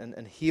priest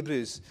in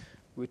Hebrews,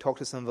 we talked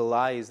to some of the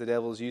lies the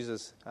devil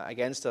uses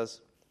against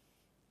us.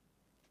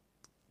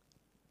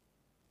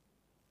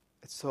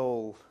 It's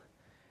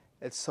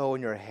all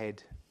in your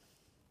head.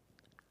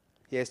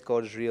 Yes,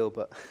 God is real,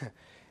 but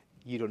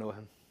you don't know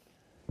him.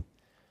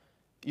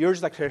 You're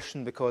just a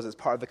Christian because it's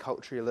part of the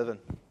culture you live in.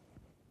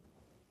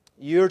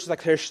 You're just a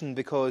Christian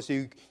because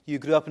you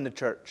grew up in the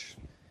church.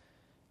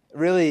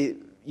 Really,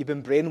 you've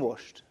been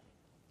brainwashed.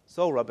 It's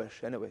all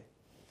rubbish, anyway.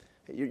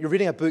 You're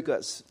reading a book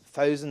that's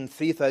 1,000,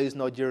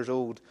 3,000 odd years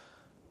old.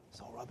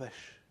 It's all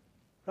rubbish.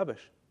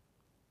 Rubbish.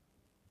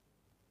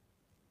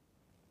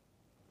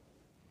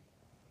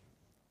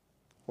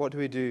 What do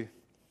we do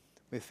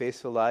when we face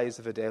the lies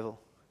of the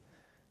devil?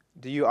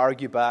 Do you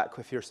argue back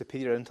with your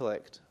superior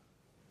intellect?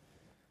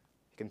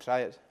 You can try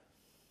it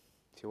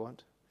if you want.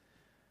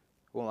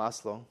 It won't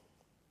last long.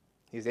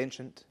 He is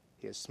ancient.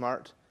 He is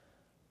smart.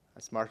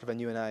 And smarter than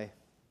you and I.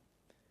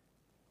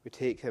 We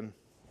take him,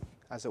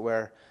 as it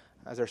were,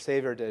 as our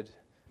Saviour did,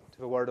 to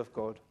the Word of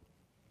God,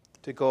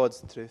 to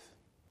God's truth.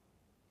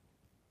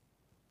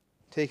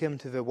 Take him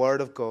to the Word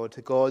of God,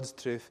 to God's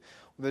truth.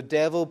 When the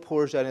devil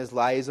pours down his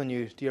lies on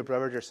you, dear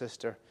brother, dear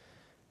sister,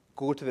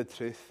 go to the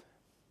truth.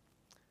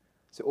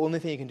 It's the only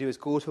thing you can do is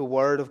go to the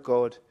Word of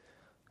God.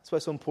 That's why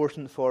it's so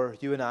important for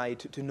you and I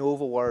to know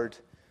the Word,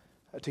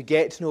 to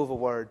get to know the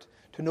Word,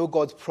 to know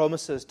God's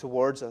promises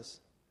towards us.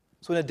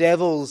 So when the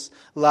devil's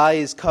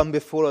lies come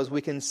before us,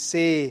 we can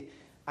say,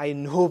 I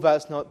know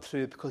that's not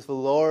true because the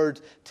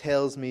Lord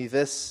tells me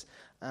this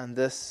and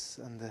this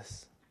and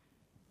this.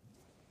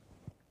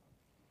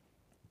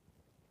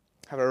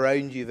 Have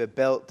around you the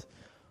belt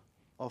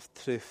of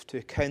truth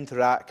to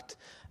counteract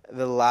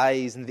the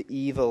lies and the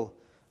evil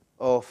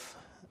of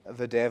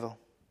the devil.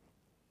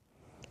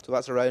 So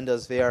that's around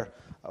us there,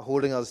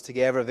 holding us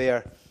together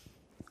there.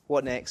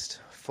 What next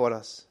for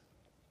us?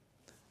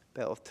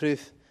 Belt of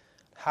truth.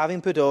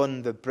 Having put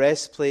on the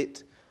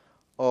breastplate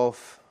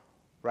of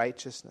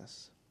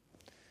righteousness.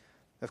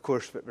 Of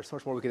course, there's so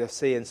much more we could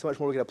say and so much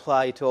more we could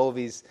apply to all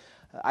these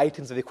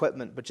items of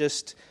equipment, but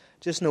just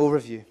an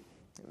overview.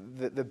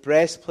 The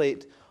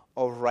breastplate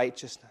of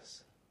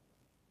righteousness.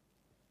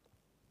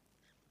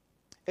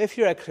 If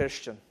you're a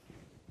Christian,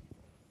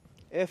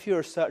 if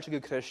you're such a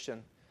good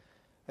Christian,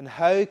 then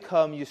how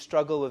come you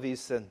struggle with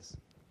these sins?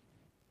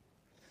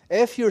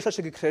 If you're such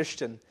a good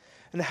Christian,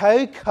 then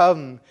how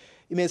come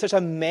you made such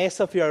a mess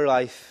of your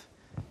life?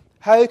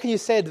 How can you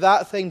say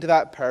that thing to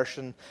that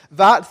person,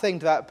 that thing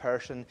to that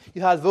person?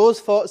 You had those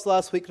thoughts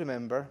last week,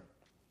 remember?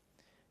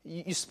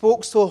 You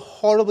spoke so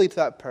horribly to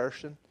that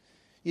person.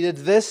 You did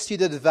this, you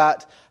did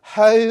that.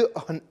 How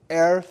on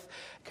earth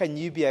can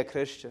you be a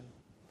Christian?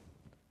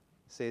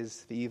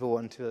 Says the evil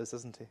one to us,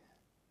 doesn't he?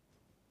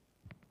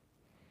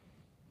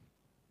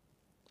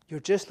 You're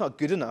just not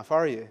good enough,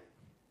 are you?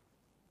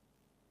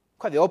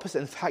 Quite the opposite.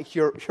 In fact,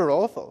 you're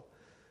awful.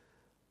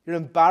 You're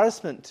an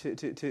embarrassment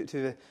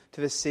to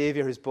the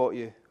Saviour who's bought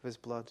you with his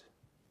blood.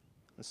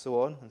 And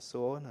so on, and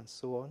so on, and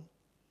so on.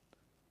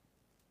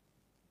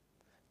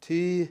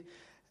 To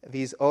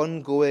these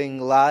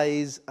ongoing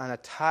lies and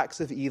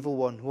attacks of the evil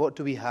one, what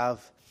do we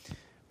have? We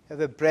have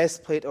the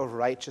breastplate of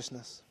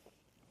righteousness.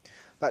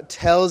 That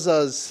tells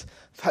us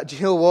that, do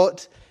you know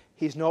what?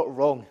 He's not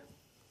wrong.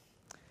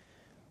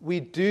 We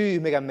do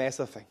make a mess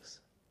of things.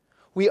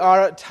 We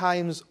are at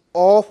times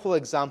awful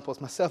examples,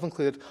 myself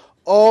included,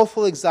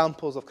 awful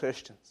examples of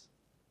Christians.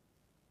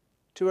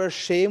 To our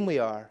shame we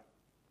are.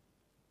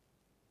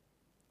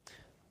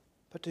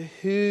 But to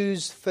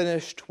whose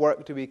finished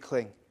work do we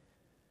cling?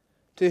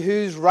 To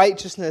whose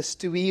righteousness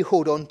do we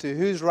hold on to?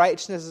 Whose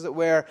righteousness, as it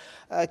were,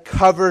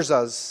 covers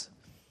us?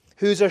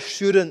 Whose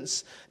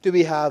assurance do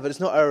we have? It's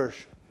not ours.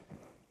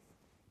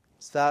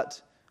 It's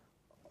that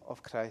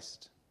of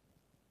Christ.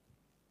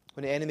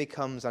 When the enemy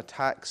comes and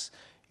attacks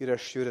your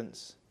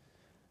assurance,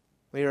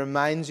 when he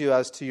reminds you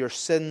as to your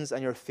sins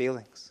and your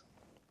failings,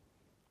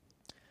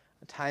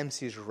 at times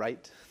he's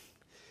right.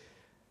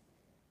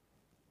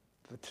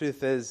 The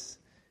truth is,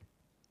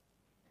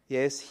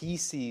 Yes, he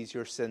sees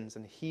your sins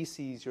and he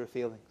sees your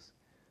failings.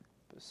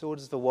 But so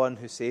does the one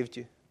who saved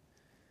you.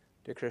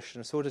 Dear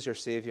Christian, so does your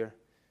Saviour.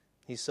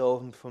 He saw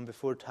him from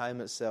before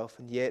time itself,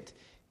 and yet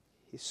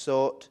he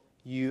sought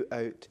you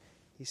out.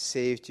 He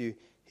saved you.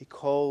 He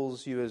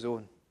calls you his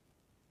own.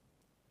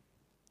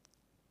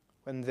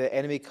 When the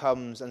enemy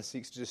comes and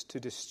seeks just to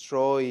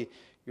destroy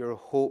your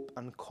hope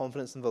and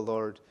confidence in the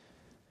Lord,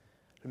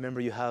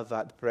 remember you have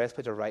that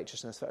breastplate of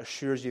righteousness that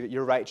assures you that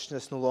your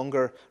righteousness no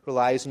longer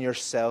relies on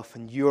yourself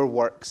and your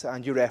works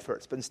and your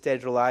efforts, but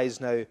instead relies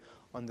now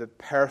on the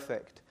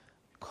perfect,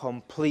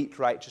 complete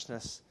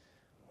righteousness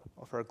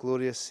of our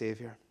glorious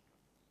Saviour.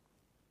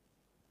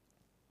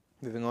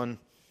 Moving on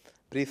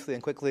briefly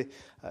and quickly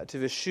to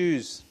the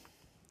shoes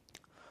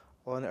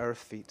on our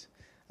feet.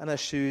 And as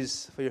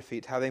shoes for your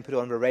feet, having put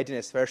on the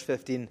readiness, verse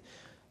 15,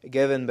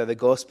 given by the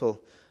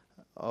gospel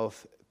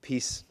of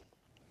peace.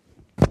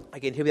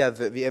 Again, here we have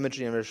the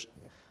imagery, and there's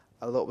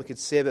a lot we could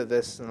say about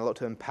this and a lot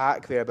to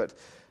unpack there, but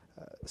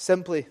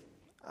simply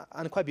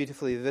and quite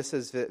beautifully, this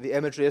is the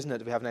imagery, isn't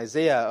it? We have in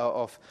Isaiah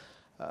of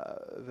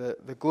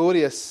the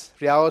glorious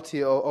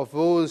reality of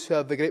those who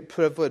have the great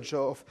privilege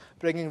of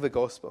bringing the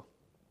gospel.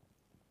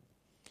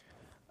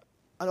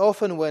 And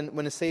often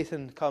when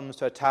Satan comes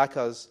to attack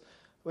us,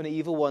 when the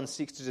evil one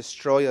seeks to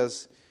destroy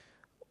us,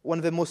 one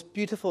of the most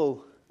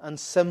beautiful and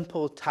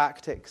simple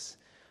tactics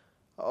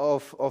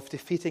of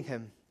defeating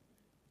him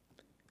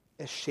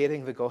is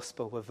sharing the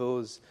gospel with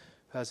those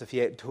who as of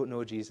yet don't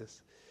know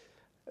Jesus.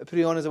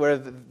 Putting on, as it were,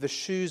 the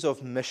shoes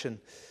of mission,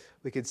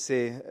 we could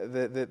say,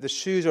 the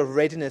shoes of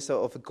readiness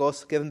of the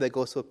gospel, given the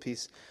gospel of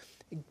peace.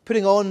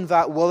 Putting on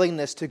that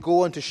willingness to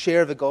go and to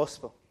share the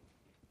gospel.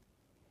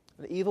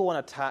 The evil one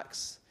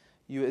attacks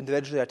you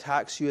individually,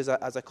 attacks you as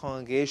a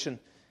congregation.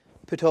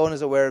 Put on,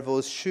 as it were,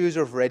 those shoes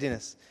of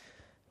readiness.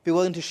 Be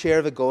willing to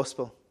share the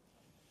gospel.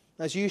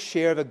 As you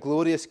share the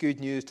glorious good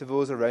news to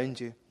those around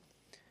you,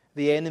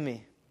 the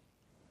enemy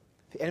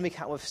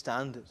can't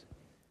withstand it.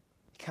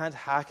 He can't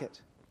hack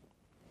it.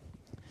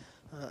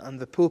 And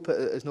the pulpit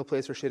is no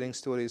place for sharing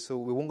stories, so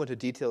we won't go into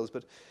details,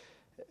 but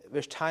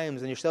there's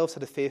times, and yourselves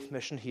had a faith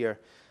mission here,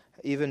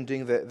 even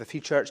doing the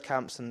free church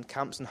camps and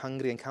camps in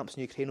Hungary and camps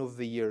in Ukraine over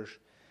the years.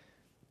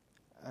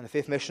 And the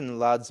faith mission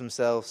lads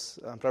themselves,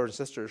 brothers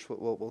and sisters,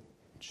 will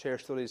share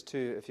stories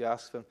too if you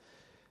ask them.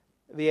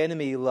 The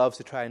enemy loves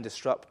to try and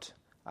disrupt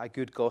a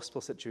good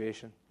gospel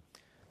situation.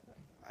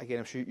 Again,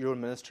 I'm sure your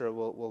minister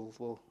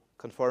will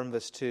confirm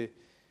this too.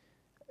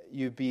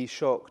 You'd be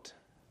shocked,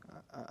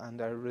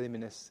 and I really mean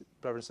this,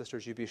 brothers and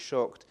sisters, you'd be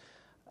shocked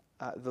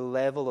at the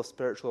level of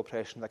spiritual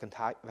oppression that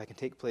can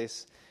take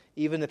place,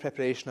 even the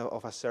preparation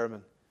of a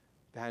sermon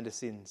behind the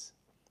scenes.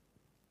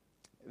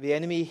 The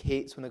enemy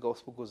hates when the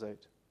gospel goes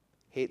out.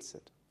 Hates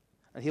it.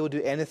 And he will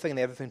do anything and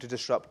everything to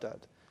disrupt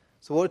that.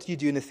 So what do you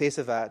do in the face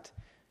of that?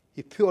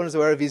 You put on, as it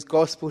were, these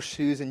gospel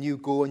shoes and you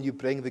go and you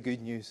bring the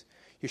good news.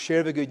 You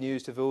share the good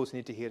news to those who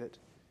need to hear it.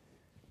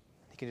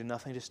 He can do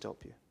nothing to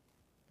stop you.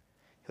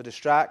 He'll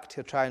distract,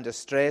 he'll try and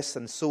distress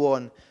and so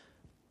on,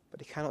 but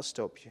he cannot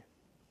stop you.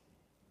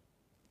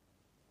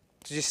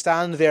 So you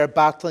stand there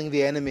battling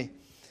the enemy.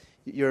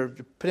 You're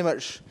pretty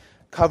much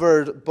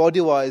covered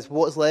body-wise.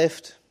 What's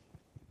left?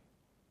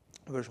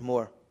 There's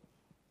more.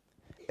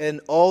 In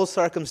all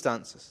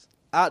circumstances,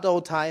 at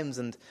all times,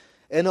 and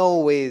in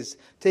all ways,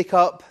 take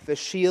up the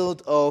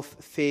shield of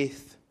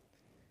faith.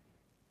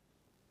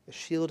 The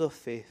shield of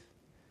faith,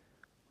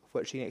 with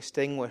which you can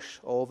extinguish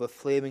all the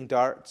flaming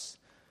darts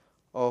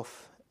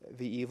of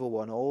the evil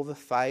one, all the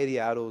fiery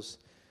arrows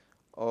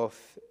of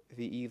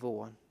the evil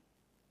one.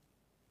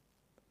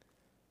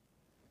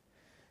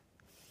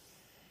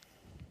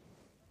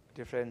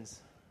 Dear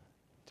friends,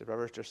 dear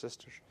brothers, dear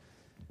sisters,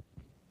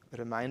 a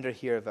reminder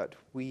here that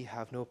we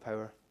have no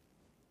power.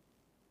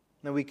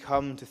 Now we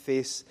come to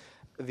face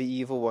the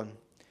evil one.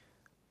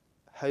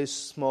 How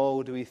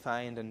small do we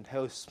find and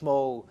how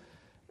small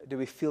do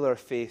we feel our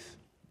faith?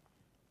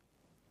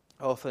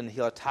 Often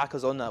he'll attack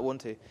us on that,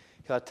 won't he?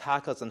 He'll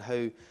attack us on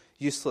how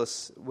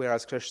useless we are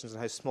as Christians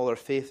and how small our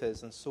faith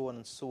is and so on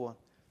and so on.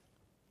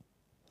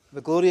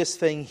 The glorious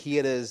thing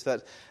here is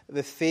that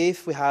the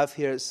faith we have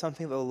here is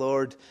something that the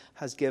Lord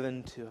has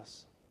given to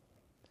us.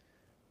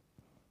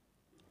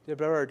 Dear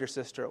brother, dear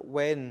sister,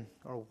 when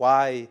or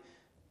why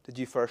did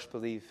you first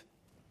believe?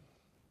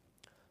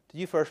 Did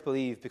you first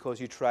believe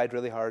because you tried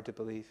really hard to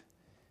believe?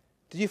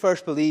 Did you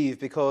first believe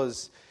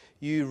because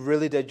you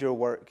really did your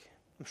work?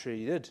 I'm sure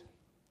you did.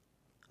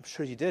 I'm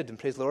sure you did, and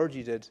praise the Lord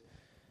you did.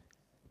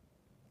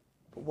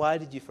 But why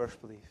did you first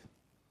believe?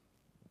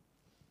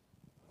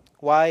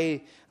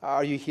 Why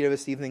are you here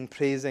this evening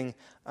praising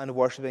and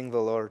worshipping the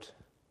Lord?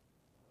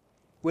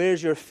 Where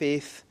is your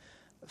faith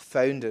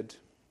founded?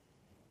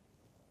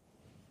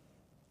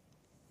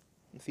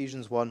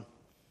 Ephesians 1,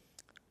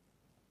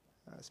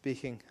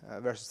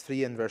 verses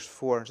 3 and verse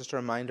 4. Just a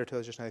reminder to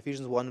us just now.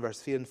 Ephesians 1, verse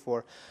 3 and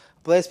 4.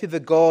 Blessed be the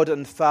God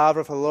and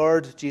Father of our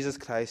Lord Jesus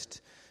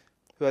Christ,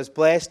 who has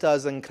blessed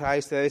us in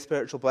Christ with every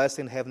spiritual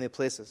blessing in heavenly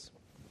places.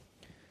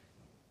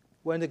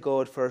 When did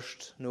God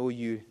first know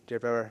you, dear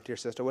brother, dear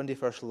sister? When did he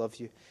first love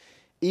you?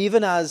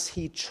 even as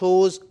he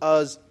chose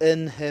us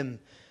in him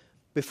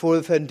before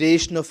the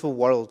foundation of the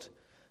world,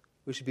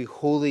 we should be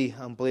holy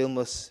and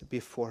blameless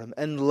before him.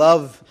 In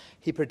love,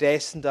 he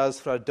predestined us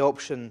for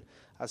adoption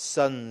as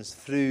sons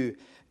through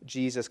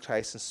Jesus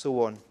Christ, and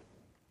so on.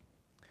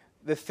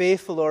 The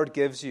faith the Lord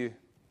gives you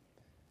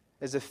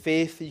is a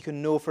faith that you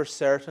can know for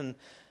certain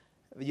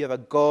that you have a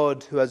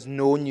God who has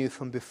known you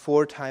from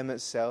before time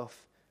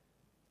itself,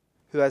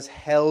 who has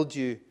held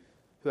you,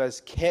 who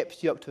has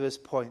kept you up to this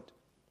point.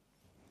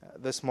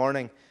 This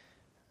morning,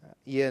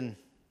 Ian,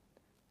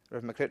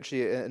 Reverend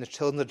McCritchie, in his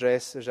children's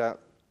address, there's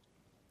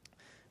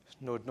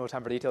no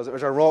time for details.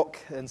 There's a rock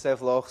in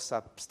South Lochs,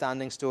 a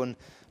standing stone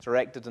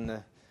erected in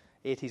the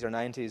 80s or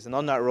 90s, and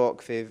on that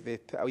rock they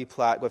put a wee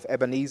plaque with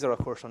Ebenezer, of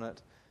course, on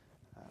it.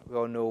 We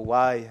all know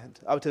why. And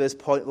up to this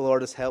point, the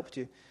Lord has helped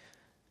you.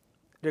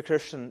 Dear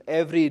Christian,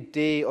 every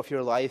day of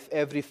your life,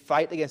 every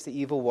fight against the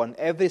evil one,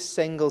 every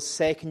single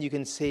second you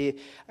can say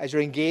as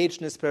you're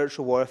engaged in the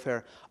spiritual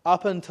warfare,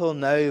 up until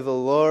now, the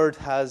Lord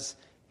has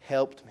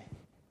helped me,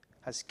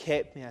 has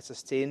kept me, has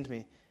sustained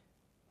me.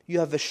 You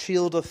have the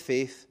shield of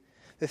faith,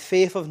 the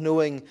faith of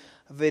knowing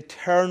the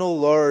eternal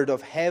Lord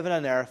of heaven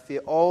and earth, the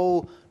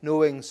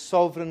all-knowing,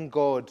 sovereign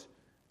God.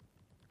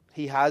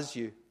 He has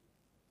you.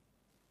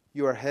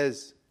 You are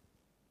his.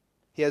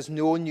 He has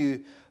known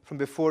you from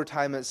before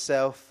time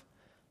itself,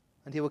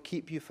 and he will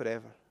keep you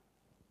forever.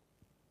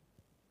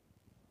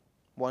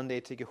 One day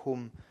take you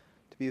home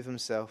to be with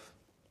himself.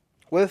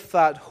 With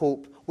that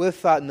hope,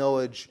 with that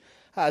knowledge,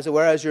 as it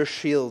were as your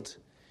shield,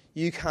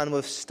 you can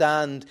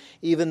withstand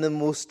even the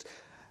most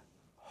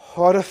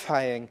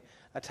horrifying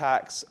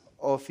attacks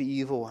of the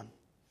evil one.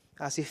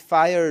 As he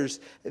fires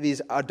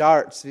these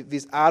darts,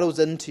 these arrows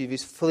into you,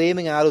 these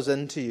flaming arrows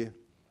into you.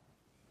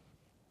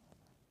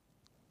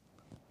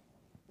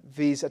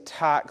 These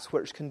attacks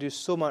which can do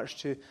so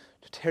much to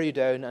tear you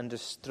down and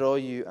destroy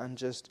you and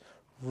just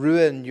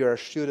ruin your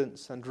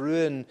assurance and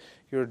ruin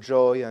your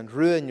joy and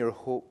ruin your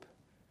hope.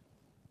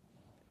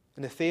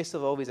 In the face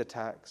of all these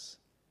attacks,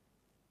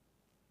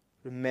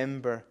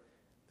 remember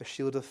the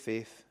shield of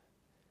faith.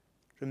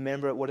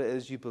 Remember what it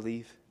is you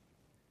believe.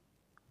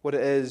 What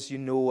it is you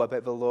know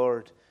about the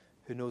Lord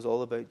who knows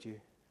all about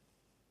you.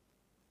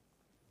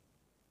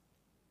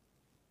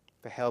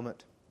 The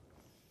helmet.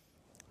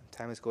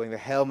 Time is going. The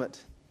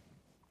helmet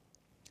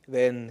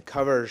then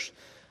covers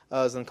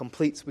us and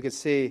completes, we could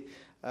say,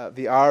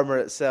 the armor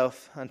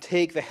itself. And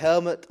take the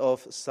helmet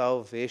of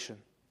salvation.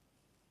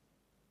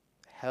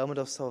 Helmet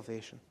of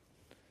salvation.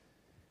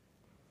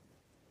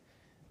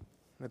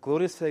 The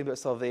glorious thing about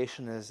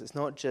salvation is it's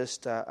not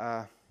just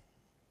a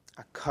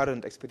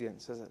current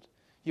experience, is it?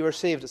 You were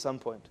saved at some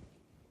point.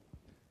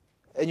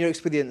 In your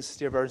experience,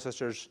 dear brothers and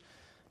sisters,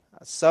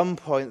 at some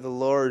point the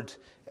Lord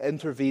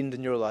intervened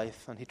in your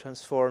life and he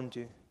transformed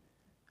you.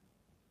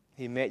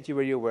 He met you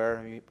where you were,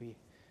 and we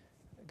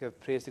give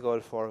praise to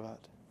God for that.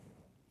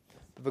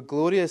 But the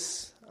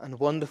glorious and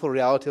wonderful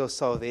reality of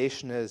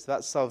salvation is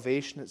that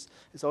salvation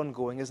is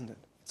ongoing, isn't it?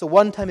 It's a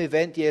one-time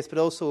event, yes, but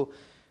also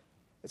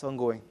it's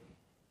ongoing.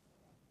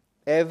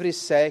 Every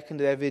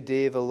second, every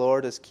day, the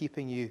Lord is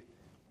keeping you.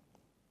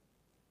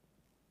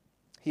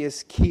 He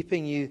is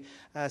keeping you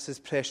as his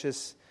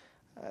precious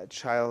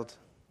child.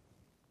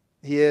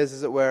 He is,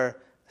 as it were,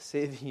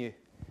 saving you.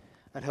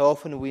 And how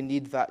often we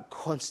need that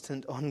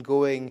constant,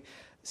 ongoing,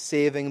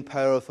 saving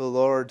power of the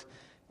Lord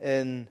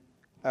in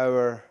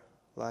our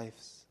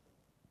lives.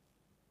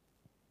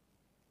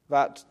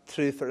 That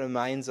truth that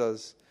reminds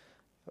us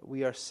that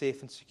we are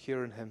safe and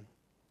secure in him.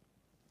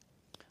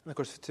 And of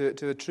course,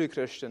 to a true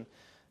Christian,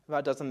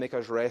 that doesn't make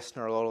us rest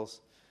in our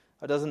laurels.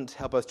 That doesn't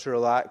help us to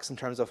relax in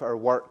terms of our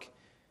work.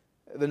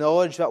 The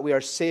knowledge that we are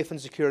safe and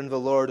secure in the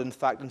Lord, in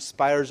fact,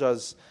 inspires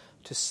us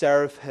to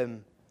serve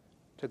him,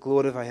 to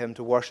glorify him,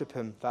 to worship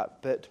him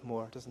that bit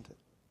more, doesn't it?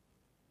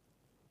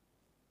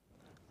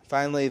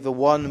 Finally, the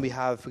one we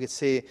have, we could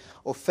say,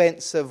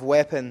 offensive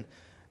weapon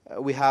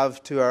we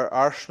have to our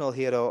arsenal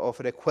here of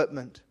our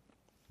equipment.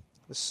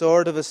 The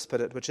sword of the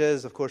Spirit, which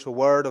is, of course, the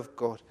Word of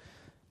God.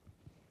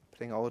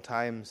 Praying all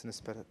times in the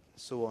Spirit,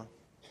 and so on.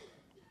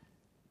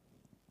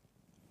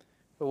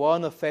 The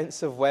one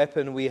offensive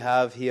weapon we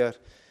have here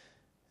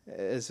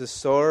is the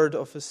sword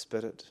of the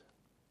Spirit.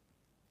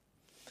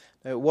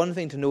 Now, one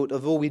thing to note,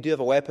 although we do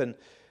have a weapon,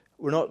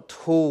 we're not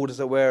told,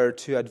 as it were,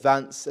 to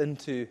advance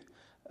into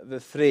the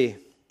fray.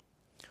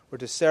 We're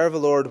to serve the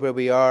Lord where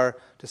we are,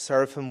 to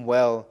serve him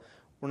well.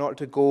 We're not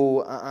to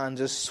go and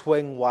just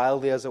swing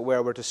wildly, as it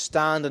were. We're to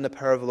stand in the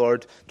power of the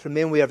Lord, to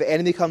remain where if the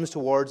enemy comes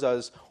towards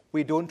us,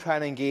 we don't try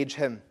and engage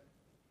him.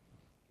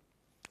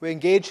 We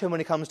engage him when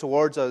he comes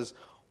towards us.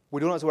 We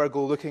don't, as it were,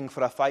 go looking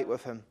for a fight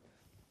with him.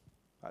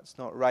 That's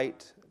not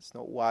right. It's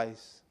not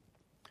wise.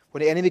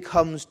 When the enemy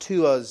comes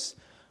to us,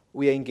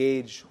 we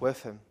engage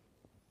with him.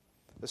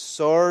 The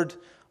sword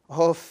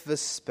of the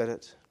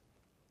Spirit.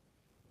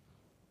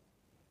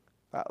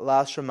 That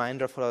last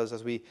reminder for us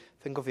as we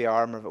think of the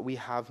armor, that we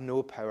have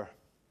no power.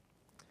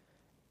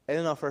 In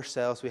and of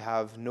ourselves, we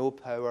have no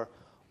power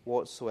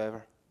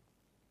whatsoever.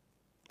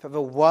 But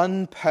the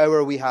one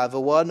power we have, the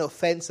one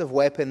offensive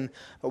weapon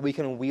that we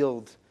can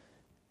wield,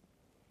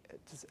 it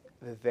is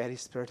the very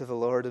Spirit of the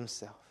Lord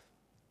himself.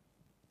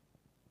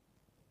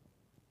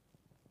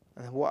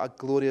 And what a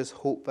glorious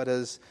hope that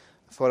is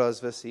for us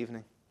this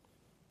evening.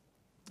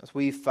 As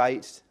we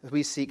fight, as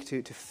we seek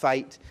to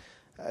fight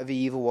the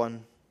evil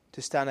one,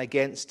 to stand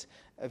against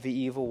the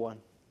evil one,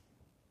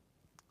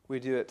 we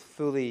do it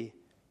fully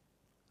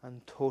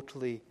and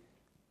totally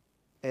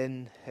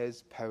in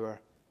his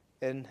power,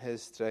 in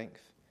his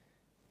strength,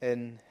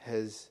 in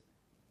his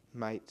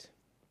might.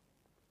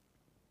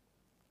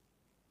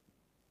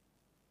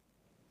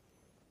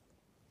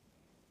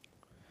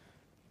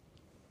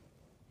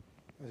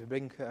 As we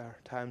bring our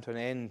time to an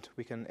end,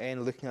 we can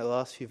end looking at the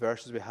last few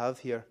verses we have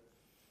here.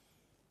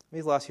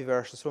 These last few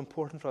verses are so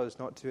important for us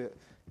not to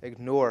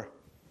ignore.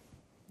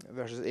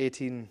 Verses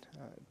 18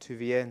 to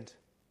the end.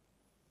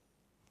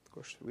 Of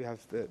course, we have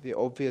the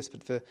obvious,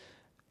 but the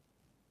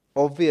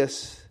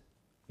obvious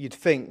you'd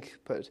think,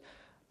 but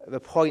the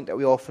point that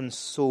we often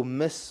so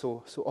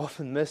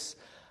often miss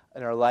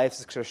in our lives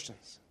as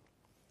Christians.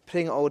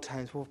 Praying at all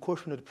times. Well, of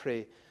course we need to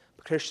pray.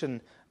 But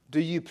Christian, do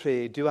you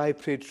pray? Do I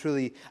pray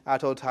truly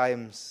at all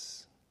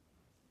times?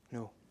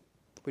 No,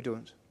 we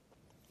don't.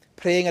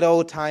 Praying at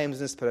all times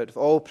in the Spirit, of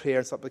all prayer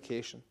and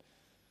supplication.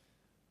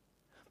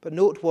 But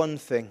note one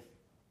thing.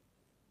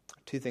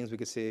 Two things we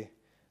could say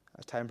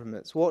as time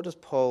permits. What does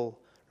Paul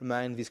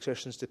remind these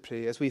Christians to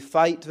pray? As we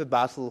fight the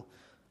battle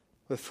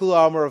with full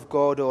armour of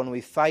God on,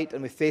 we fight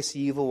and we face the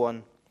evil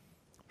one.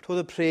 We're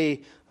told to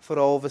pray for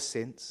all the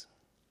saints.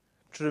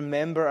 To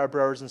remember our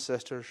brothers and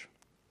sisters.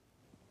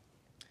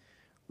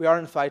 We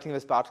aren't fighting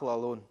this battle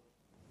alone.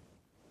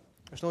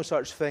 There's no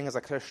such thing as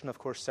a Christian, of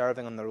course,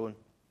 serving on their own.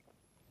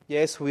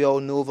 Yes, we all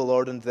know the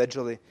Lord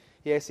individually.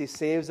 Yes, he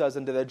saves us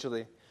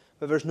individually.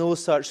 But there's no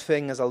such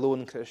thing as a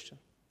lone Christian.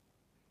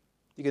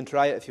 You can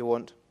try it if you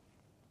want.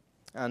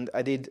 And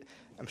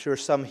I'm sure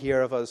some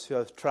here of us who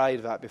have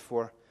tried that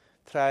before.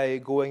 Try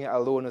going it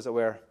alone, as it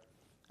were.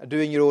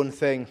 Doing your own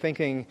thing,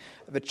 thinking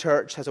the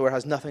church, as it were,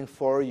 has nothing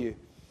for you.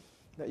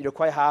 That you're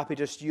quite happy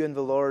just you and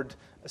the Lord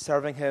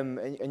serving him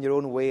in your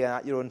own way and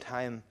at your own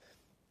time.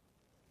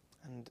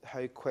 And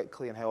how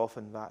quickly and how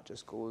often that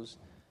just goes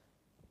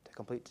to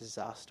complete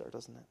disaster,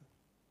 doesn't it?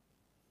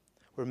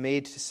 We're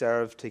made to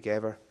serve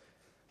together.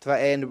 To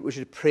that end, we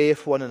should pray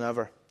for one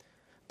another.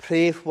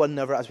 Pray for one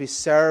another as we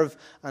serve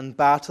and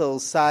battle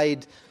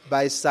side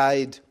by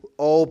side,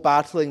 all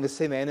battling the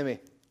same enemy.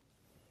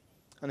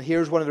 And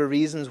here's one of the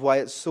reasons why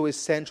it's so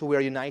essential we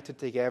are united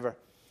together.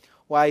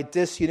 Why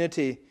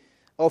disunity,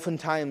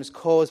 oftentimes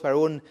caused by our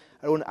own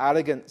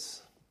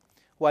arrogance.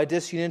 Why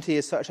disunity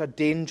is such a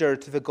danger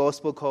to the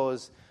gospel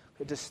cause.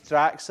 It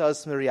distracts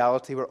us from the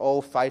reality we're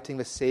all fighting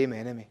the same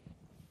enemy.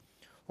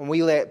 When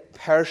we let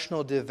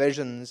personal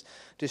divisions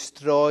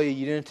destroy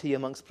unity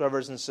amongst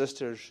brothers and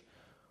sisters,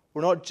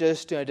 we're not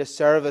just doing a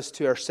disservice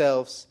to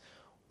ourselves,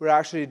 we're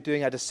actually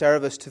doing a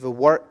disservice to the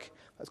work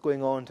that's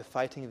going on to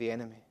fighting the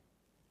enemy.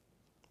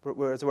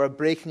 We're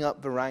breaking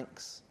up the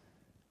ranks.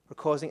 We're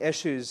causing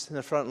issues in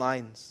the front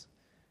lines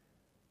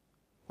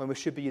when we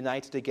should be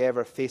united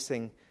together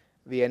facing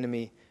the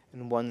enemy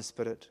in one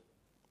spirit.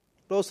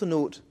 But also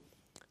note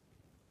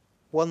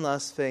one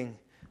last thing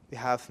we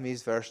have from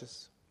these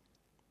verses.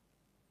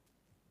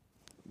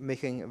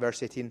 Making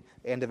verse 18,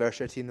 end of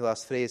verse 18, the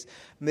last phrase.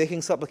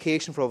 Making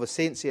supplication for all the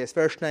saints, yes.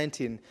 Verse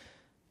 19.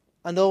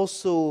 And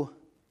also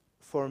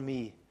for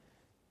me,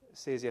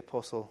 says the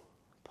Apostle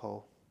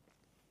Paul.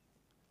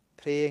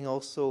 Praying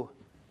also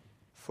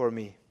for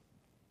me.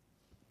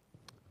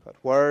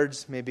 That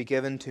words may be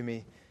given to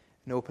me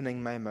in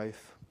opening my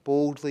mouth,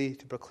 boldly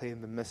to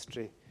proclaim the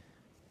mystery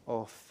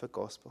of the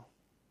gospel.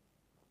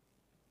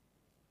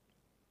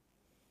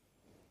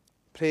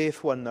 Pray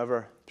for one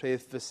another, pray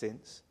for the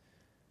saints.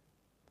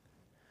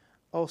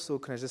 Also,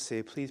 can I just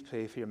say, please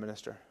pray for your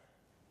minister.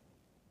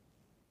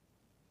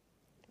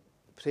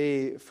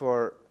 Pray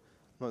for,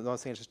 I'm not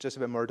saying it's just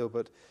about Murdo,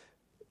 but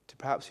to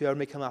perhaps whoever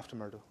may come after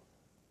Murdo.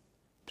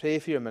 Pray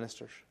for your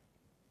ministers.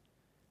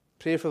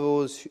 Pray for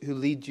those who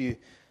lead you.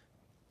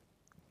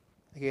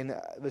 Again,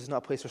 this is not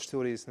a place for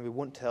stories, and we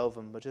won't tell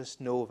them, but just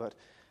know that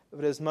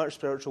there is much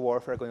spiritual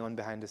warfare going on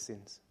behind the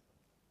scenes.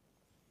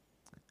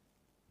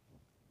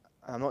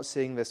 And I'm not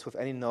saying this with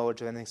any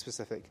knowledge of anything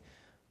specific,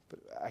 but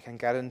I can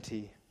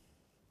guarantee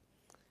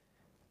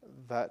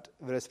that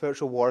there is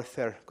spiritual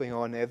warfare going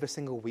on every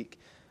single week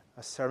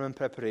as sermon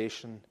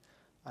preparation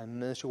and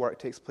ministry work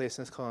takes place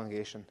in this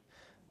congregation.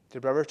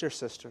 Dear brothers, dear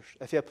sisters,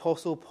 if the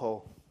Apostle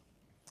Paul,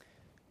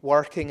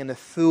 working in the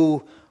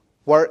full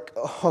work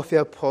of the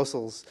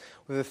apostles,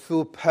 with the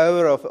full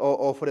power of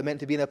what it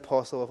meant to be an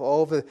apostle, of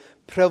all the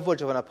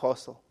privilege of an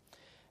apostle,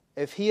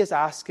 if he is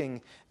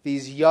asking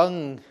these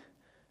young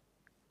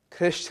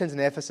Christians in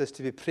Ephesus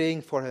to be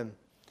praying for him,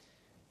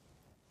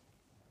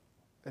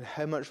 then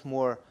how much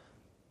more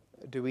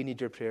do we need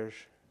your prayers?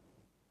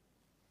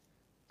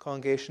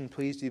 Congregation,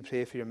 please do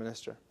pray for your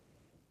minister.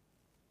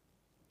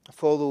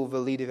 Follow the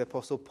lead of the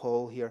Apostle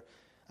Paul here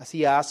as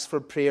he asks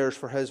for prayers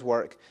for his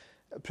work.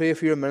 Pray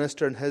for your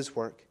minister and his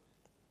work.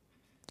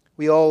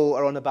 We all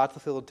are on the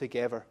battlefield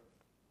together.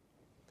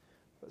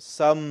 But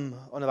some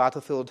on the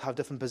battlefield have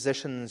different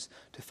positions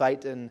to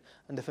fight in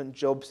and different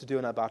jobs to do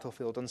on that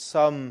battlefield. And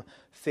some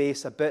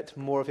face a bit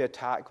more of the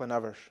attack than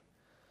others.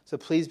 So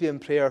please be in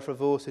prayer for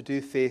those who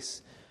do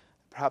face,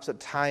 perhaps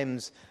at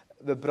times,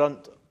 the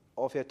brunt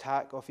of the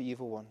attack of the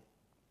evil one.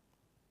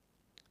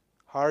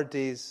 Hard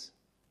days,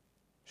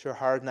 sure,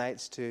 hard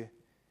nights too.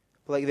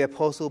 But like the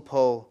Apostle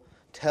Paul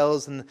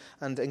tells and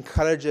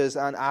encourages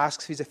and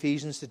asks these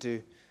Ephesians to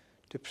do,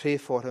 to pray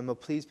for him. Well,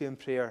 please be in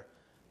prayer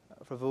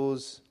for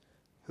those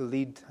who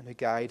lead and who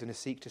guide and who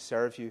seek to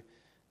serve you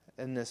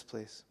in this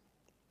place.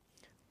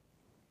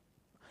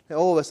 Now,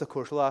 all of this, of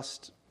course, the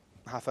last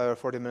half hour,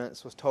 40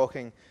 minutes, was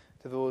talking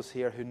to those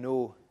here who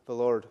know the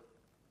Lord.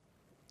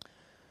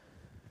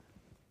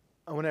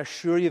 I want to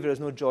assure you there is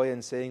no joy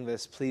in saying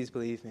this. Please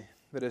believe me.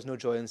 There is no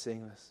joy in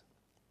saying this.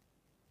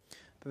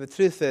 But the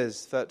truth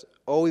is that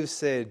all we've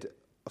said,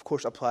 of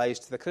course, applies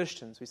to the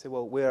Christians. We say,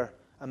 well, where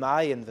am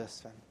I in this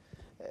then?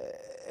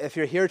 If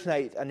you're here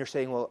tonight and you're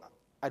saying, well,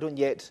 I don't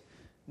yet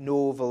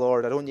know the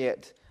Lord,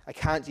 I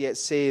can't yet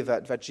say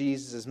that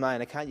Jesus is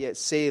mine, I can't yet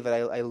say that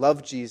I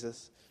love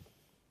Jesus,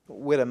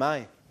 where am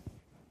I?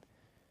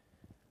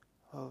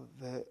 Well,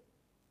 the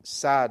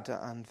sad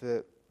and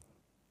to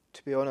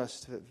be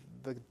honest,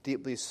 the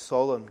deeply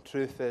solemn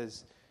truth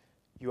is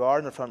you are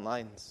in the front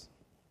lines.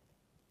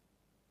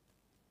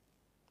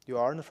 You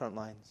are in the front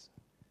lines.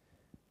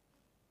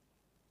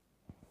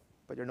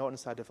 But you're not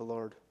inside of the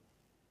Lord.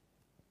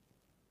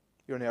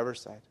 You're on the other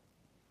side.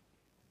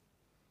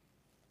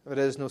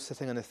 There is no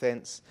sitting on the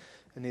fence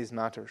in these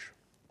matters.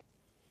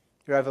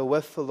 You're either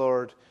with the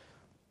Lord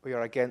or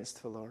you're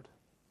against the Lord.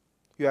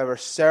 You either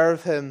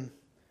serve him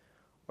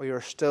or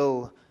you're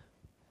still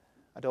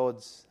at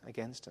odds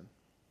against him.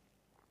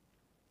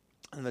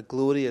 And the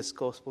glorious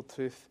gospel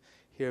truth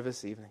here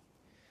this evening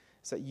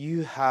is that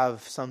you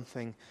have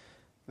something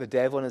the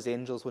devil and his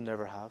angels will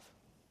never have.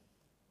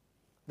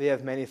 They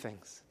have many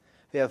things.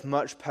 They have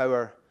much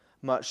power,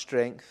 much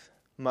strength,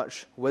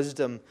 much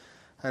wisdom,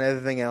 and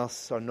everything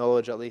else, or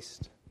knowledge at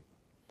least.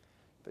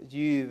 But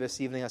you this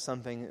evening have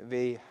something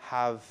they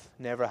have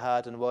never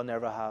had and will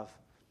never have.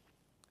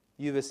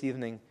 You this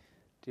evening,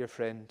 dear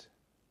friend,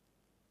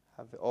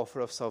 have the offer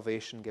of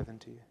salvation given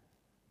to you.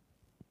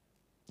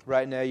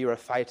 Right now you are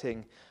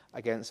fighting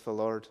against the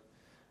Lord.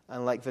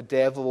 And like the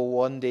devil will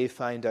one day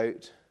find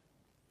out,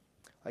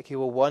 like he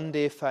will one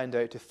day find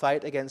out, to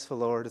fight against the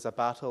Lord is a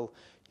battle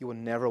you will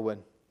never win.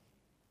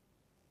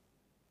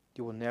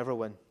 You will never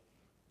win.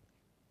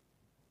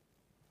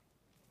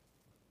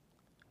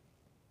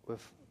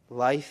 With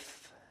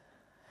life,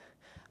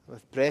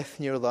 with breath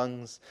in your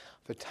lungs,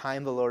 the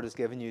time the Lord has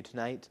given you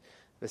tonight,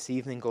 this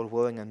evening, God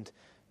willing, and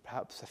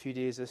perhaps a few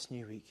days this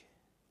new week,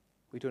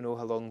 we don't know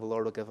how long the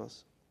Lord will give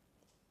us.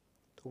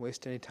 Don't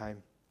waste any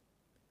time.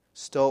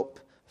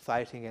 Stop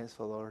fighting against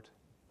the Lord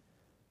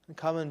and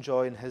come and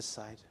join his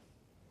side.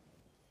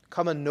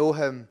 Come and know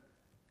him.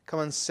 Come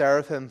and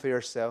serve him for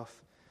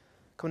yourself.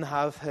 Come and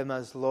have him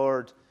as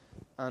Lord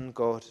and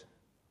God.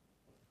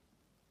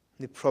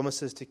 And he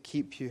promises to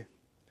keep you,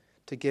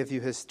 to give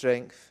you his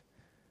strength,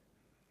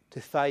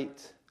 to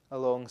fight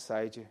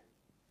alongside you,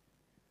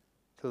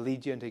 to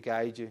lead you and to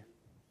guide you,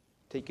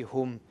 take you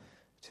home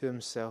to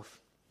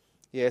himself.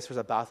 Yes, there's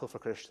a battle for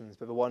Christians,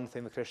 but the one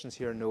thing the Christians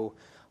here know,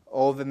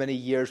 all the many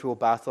years we will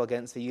battle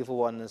against the evil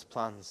one and his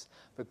plans.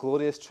 The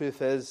glorious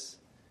truth is,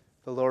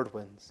 the Lord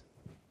wins.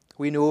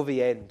 We know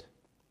the end.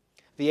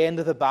 The end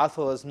of the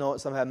battle is not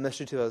somehow a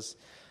mystery to us.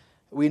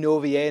 We know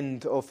the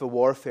end of the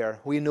warfare.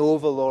 We know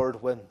the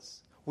Lord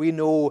wins. We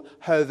know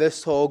how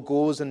this all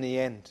goes in the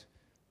end.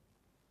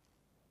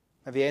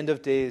 At the end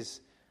of days,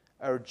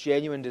 our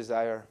genuine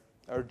desire,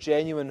 our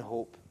genuine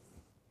hope,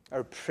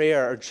 our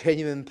prayer, our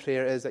genuine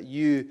prayer is that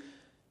you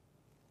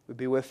would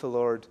be with the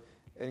Lord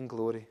in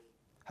glory,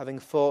 having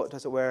fought,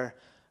 as it were,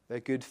 the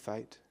good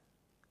fight,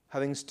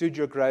 having stood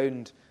your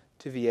ground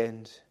to the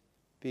end,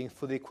 being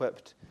fully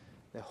equipped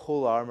in the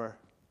whole armour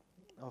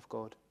of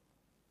God.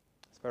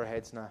 Let's bow our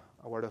heads now,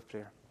 a word of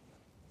prayer.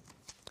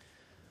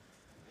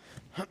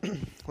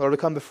 Lord, we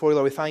come before you,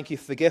 Lord, we thank you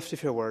for the gift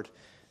of your word.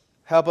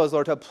 Help us,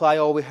 Lord, to apply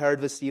all we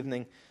heard this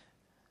evening,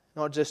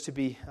 not just to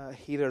be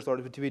hearers,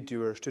 Lord, but to be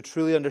doers, to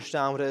truly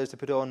understand what it is to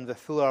put on the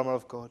full armour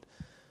of God,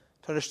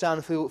 to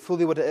understand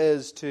fully what it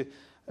is to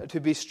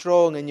be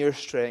strong in your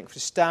strength, to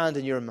stand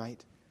in your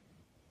might,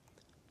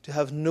 to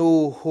have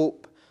no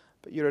hope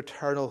but your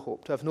eternal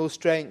hope, to have no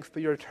strength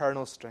but your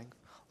eternal strength.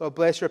 Lord,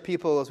 bless your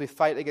people as we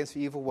fight against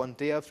the evil one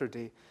day after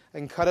day.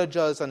 Encourage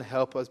us and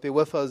help us. Be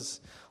with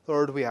us,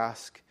 Lord, we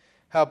ask.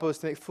 Help us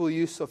to make full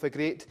use of the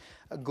great,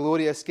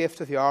 glorious gift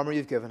of the armour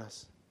you've given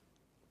us.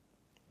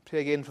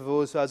 Pray again for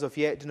those who as of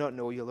yet do not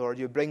know you, Lord.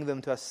 You bring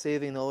them to a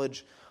saving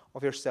knowledge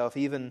of yourself,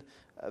 even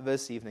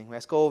this evening. We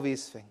ask all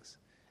these things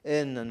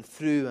in and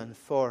through and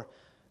for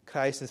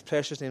Christ in his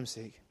precious name's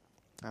sake.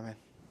 Amen.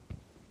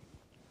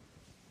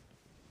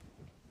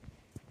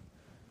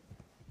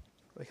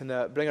 We can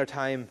bring our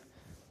time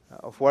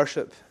of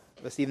worship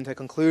this evening to a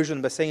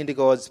conclusion by singing to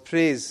God's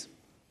praise.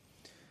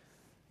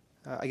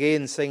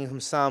 Again, singing from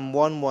Psalm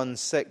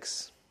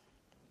 116.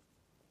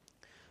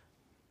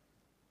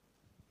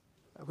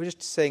 We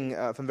just sing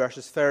from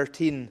verses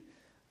 13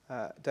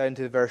 down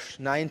to verse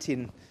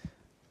 19.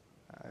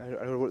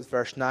 I wrote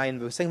verse 9,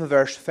 but we sing from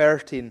verse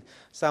 13.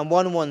 Psalm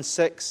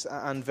 116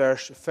 and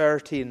verse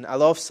 13. I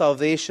love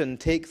salvation,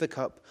 take the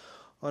cup.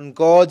 On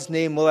God's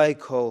name will I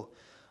call.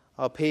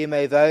 I'll pay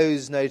my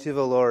vows now to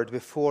the Lord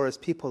before his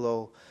people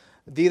all.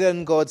 Dear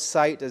in God's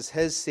sight is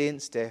his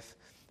saints' death.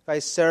 Thy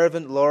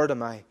servant, Lord,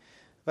 am I.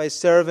 Thy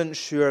servant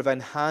sure, thine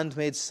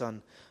handmaid's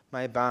son.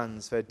 My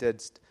bands thou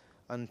didst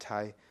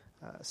untie.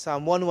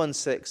 Psalm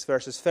 116,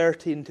 verses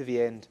 13 to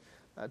the end,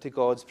 to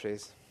God's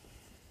praise.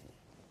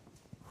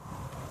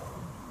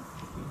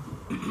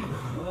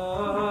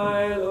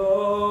 I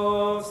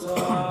love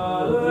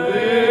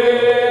salvation.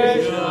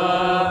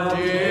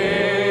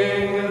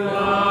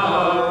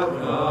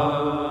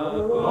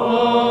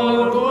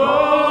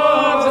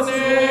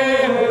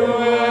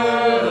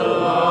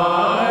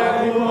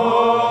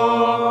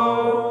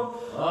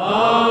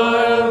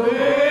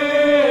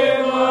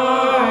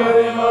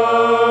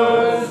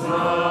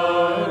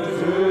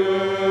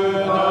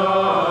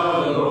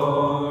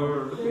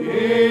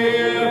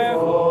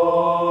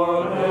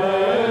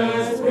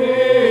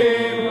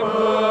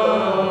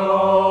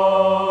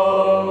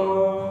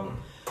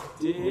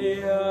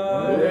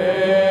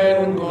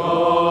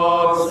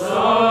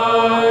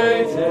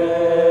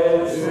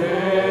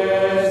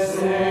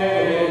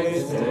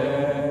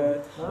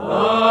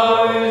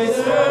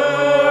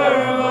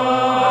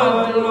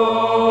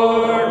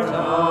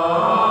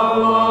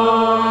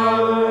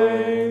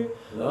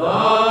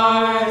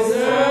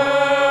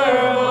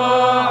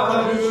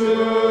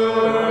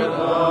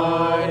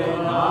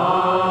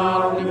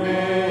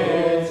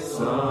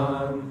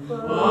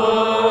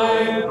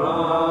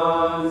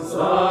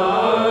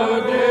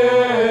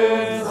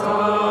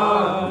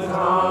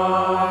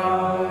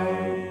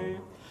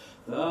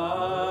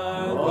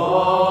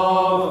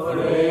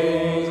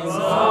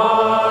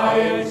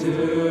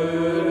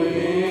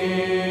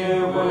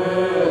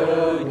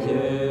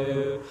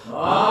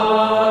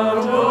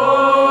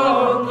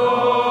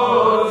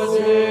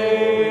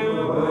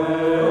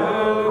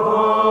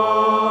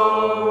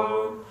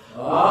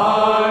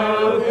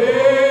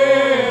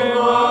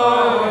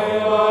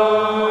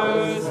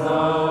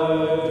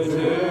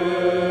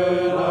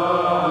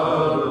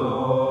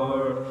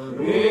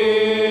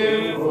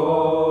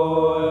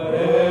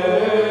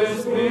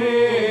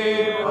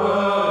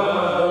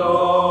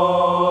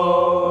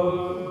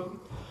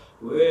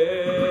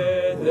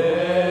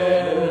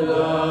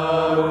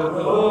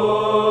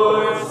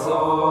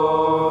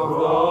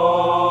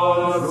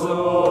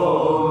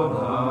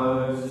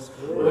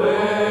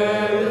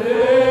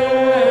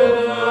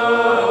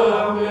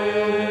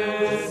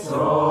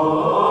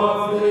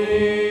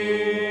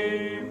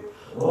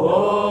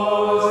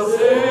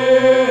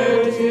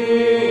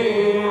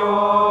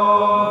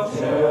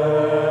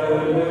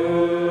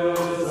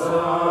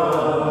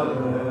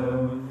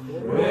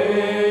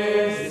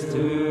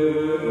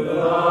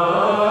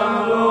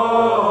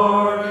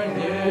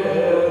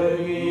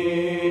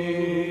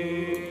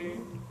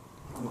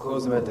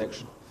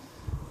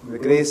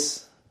 The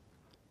grace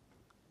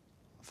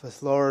of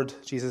the Lord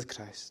Jesus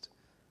Christ,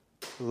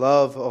 the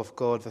love of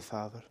God the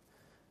Father,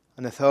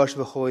 and the fellowship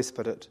of the Holy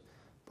Spirit,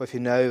 both you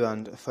now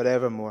and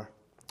forevermore.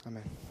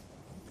 Amen.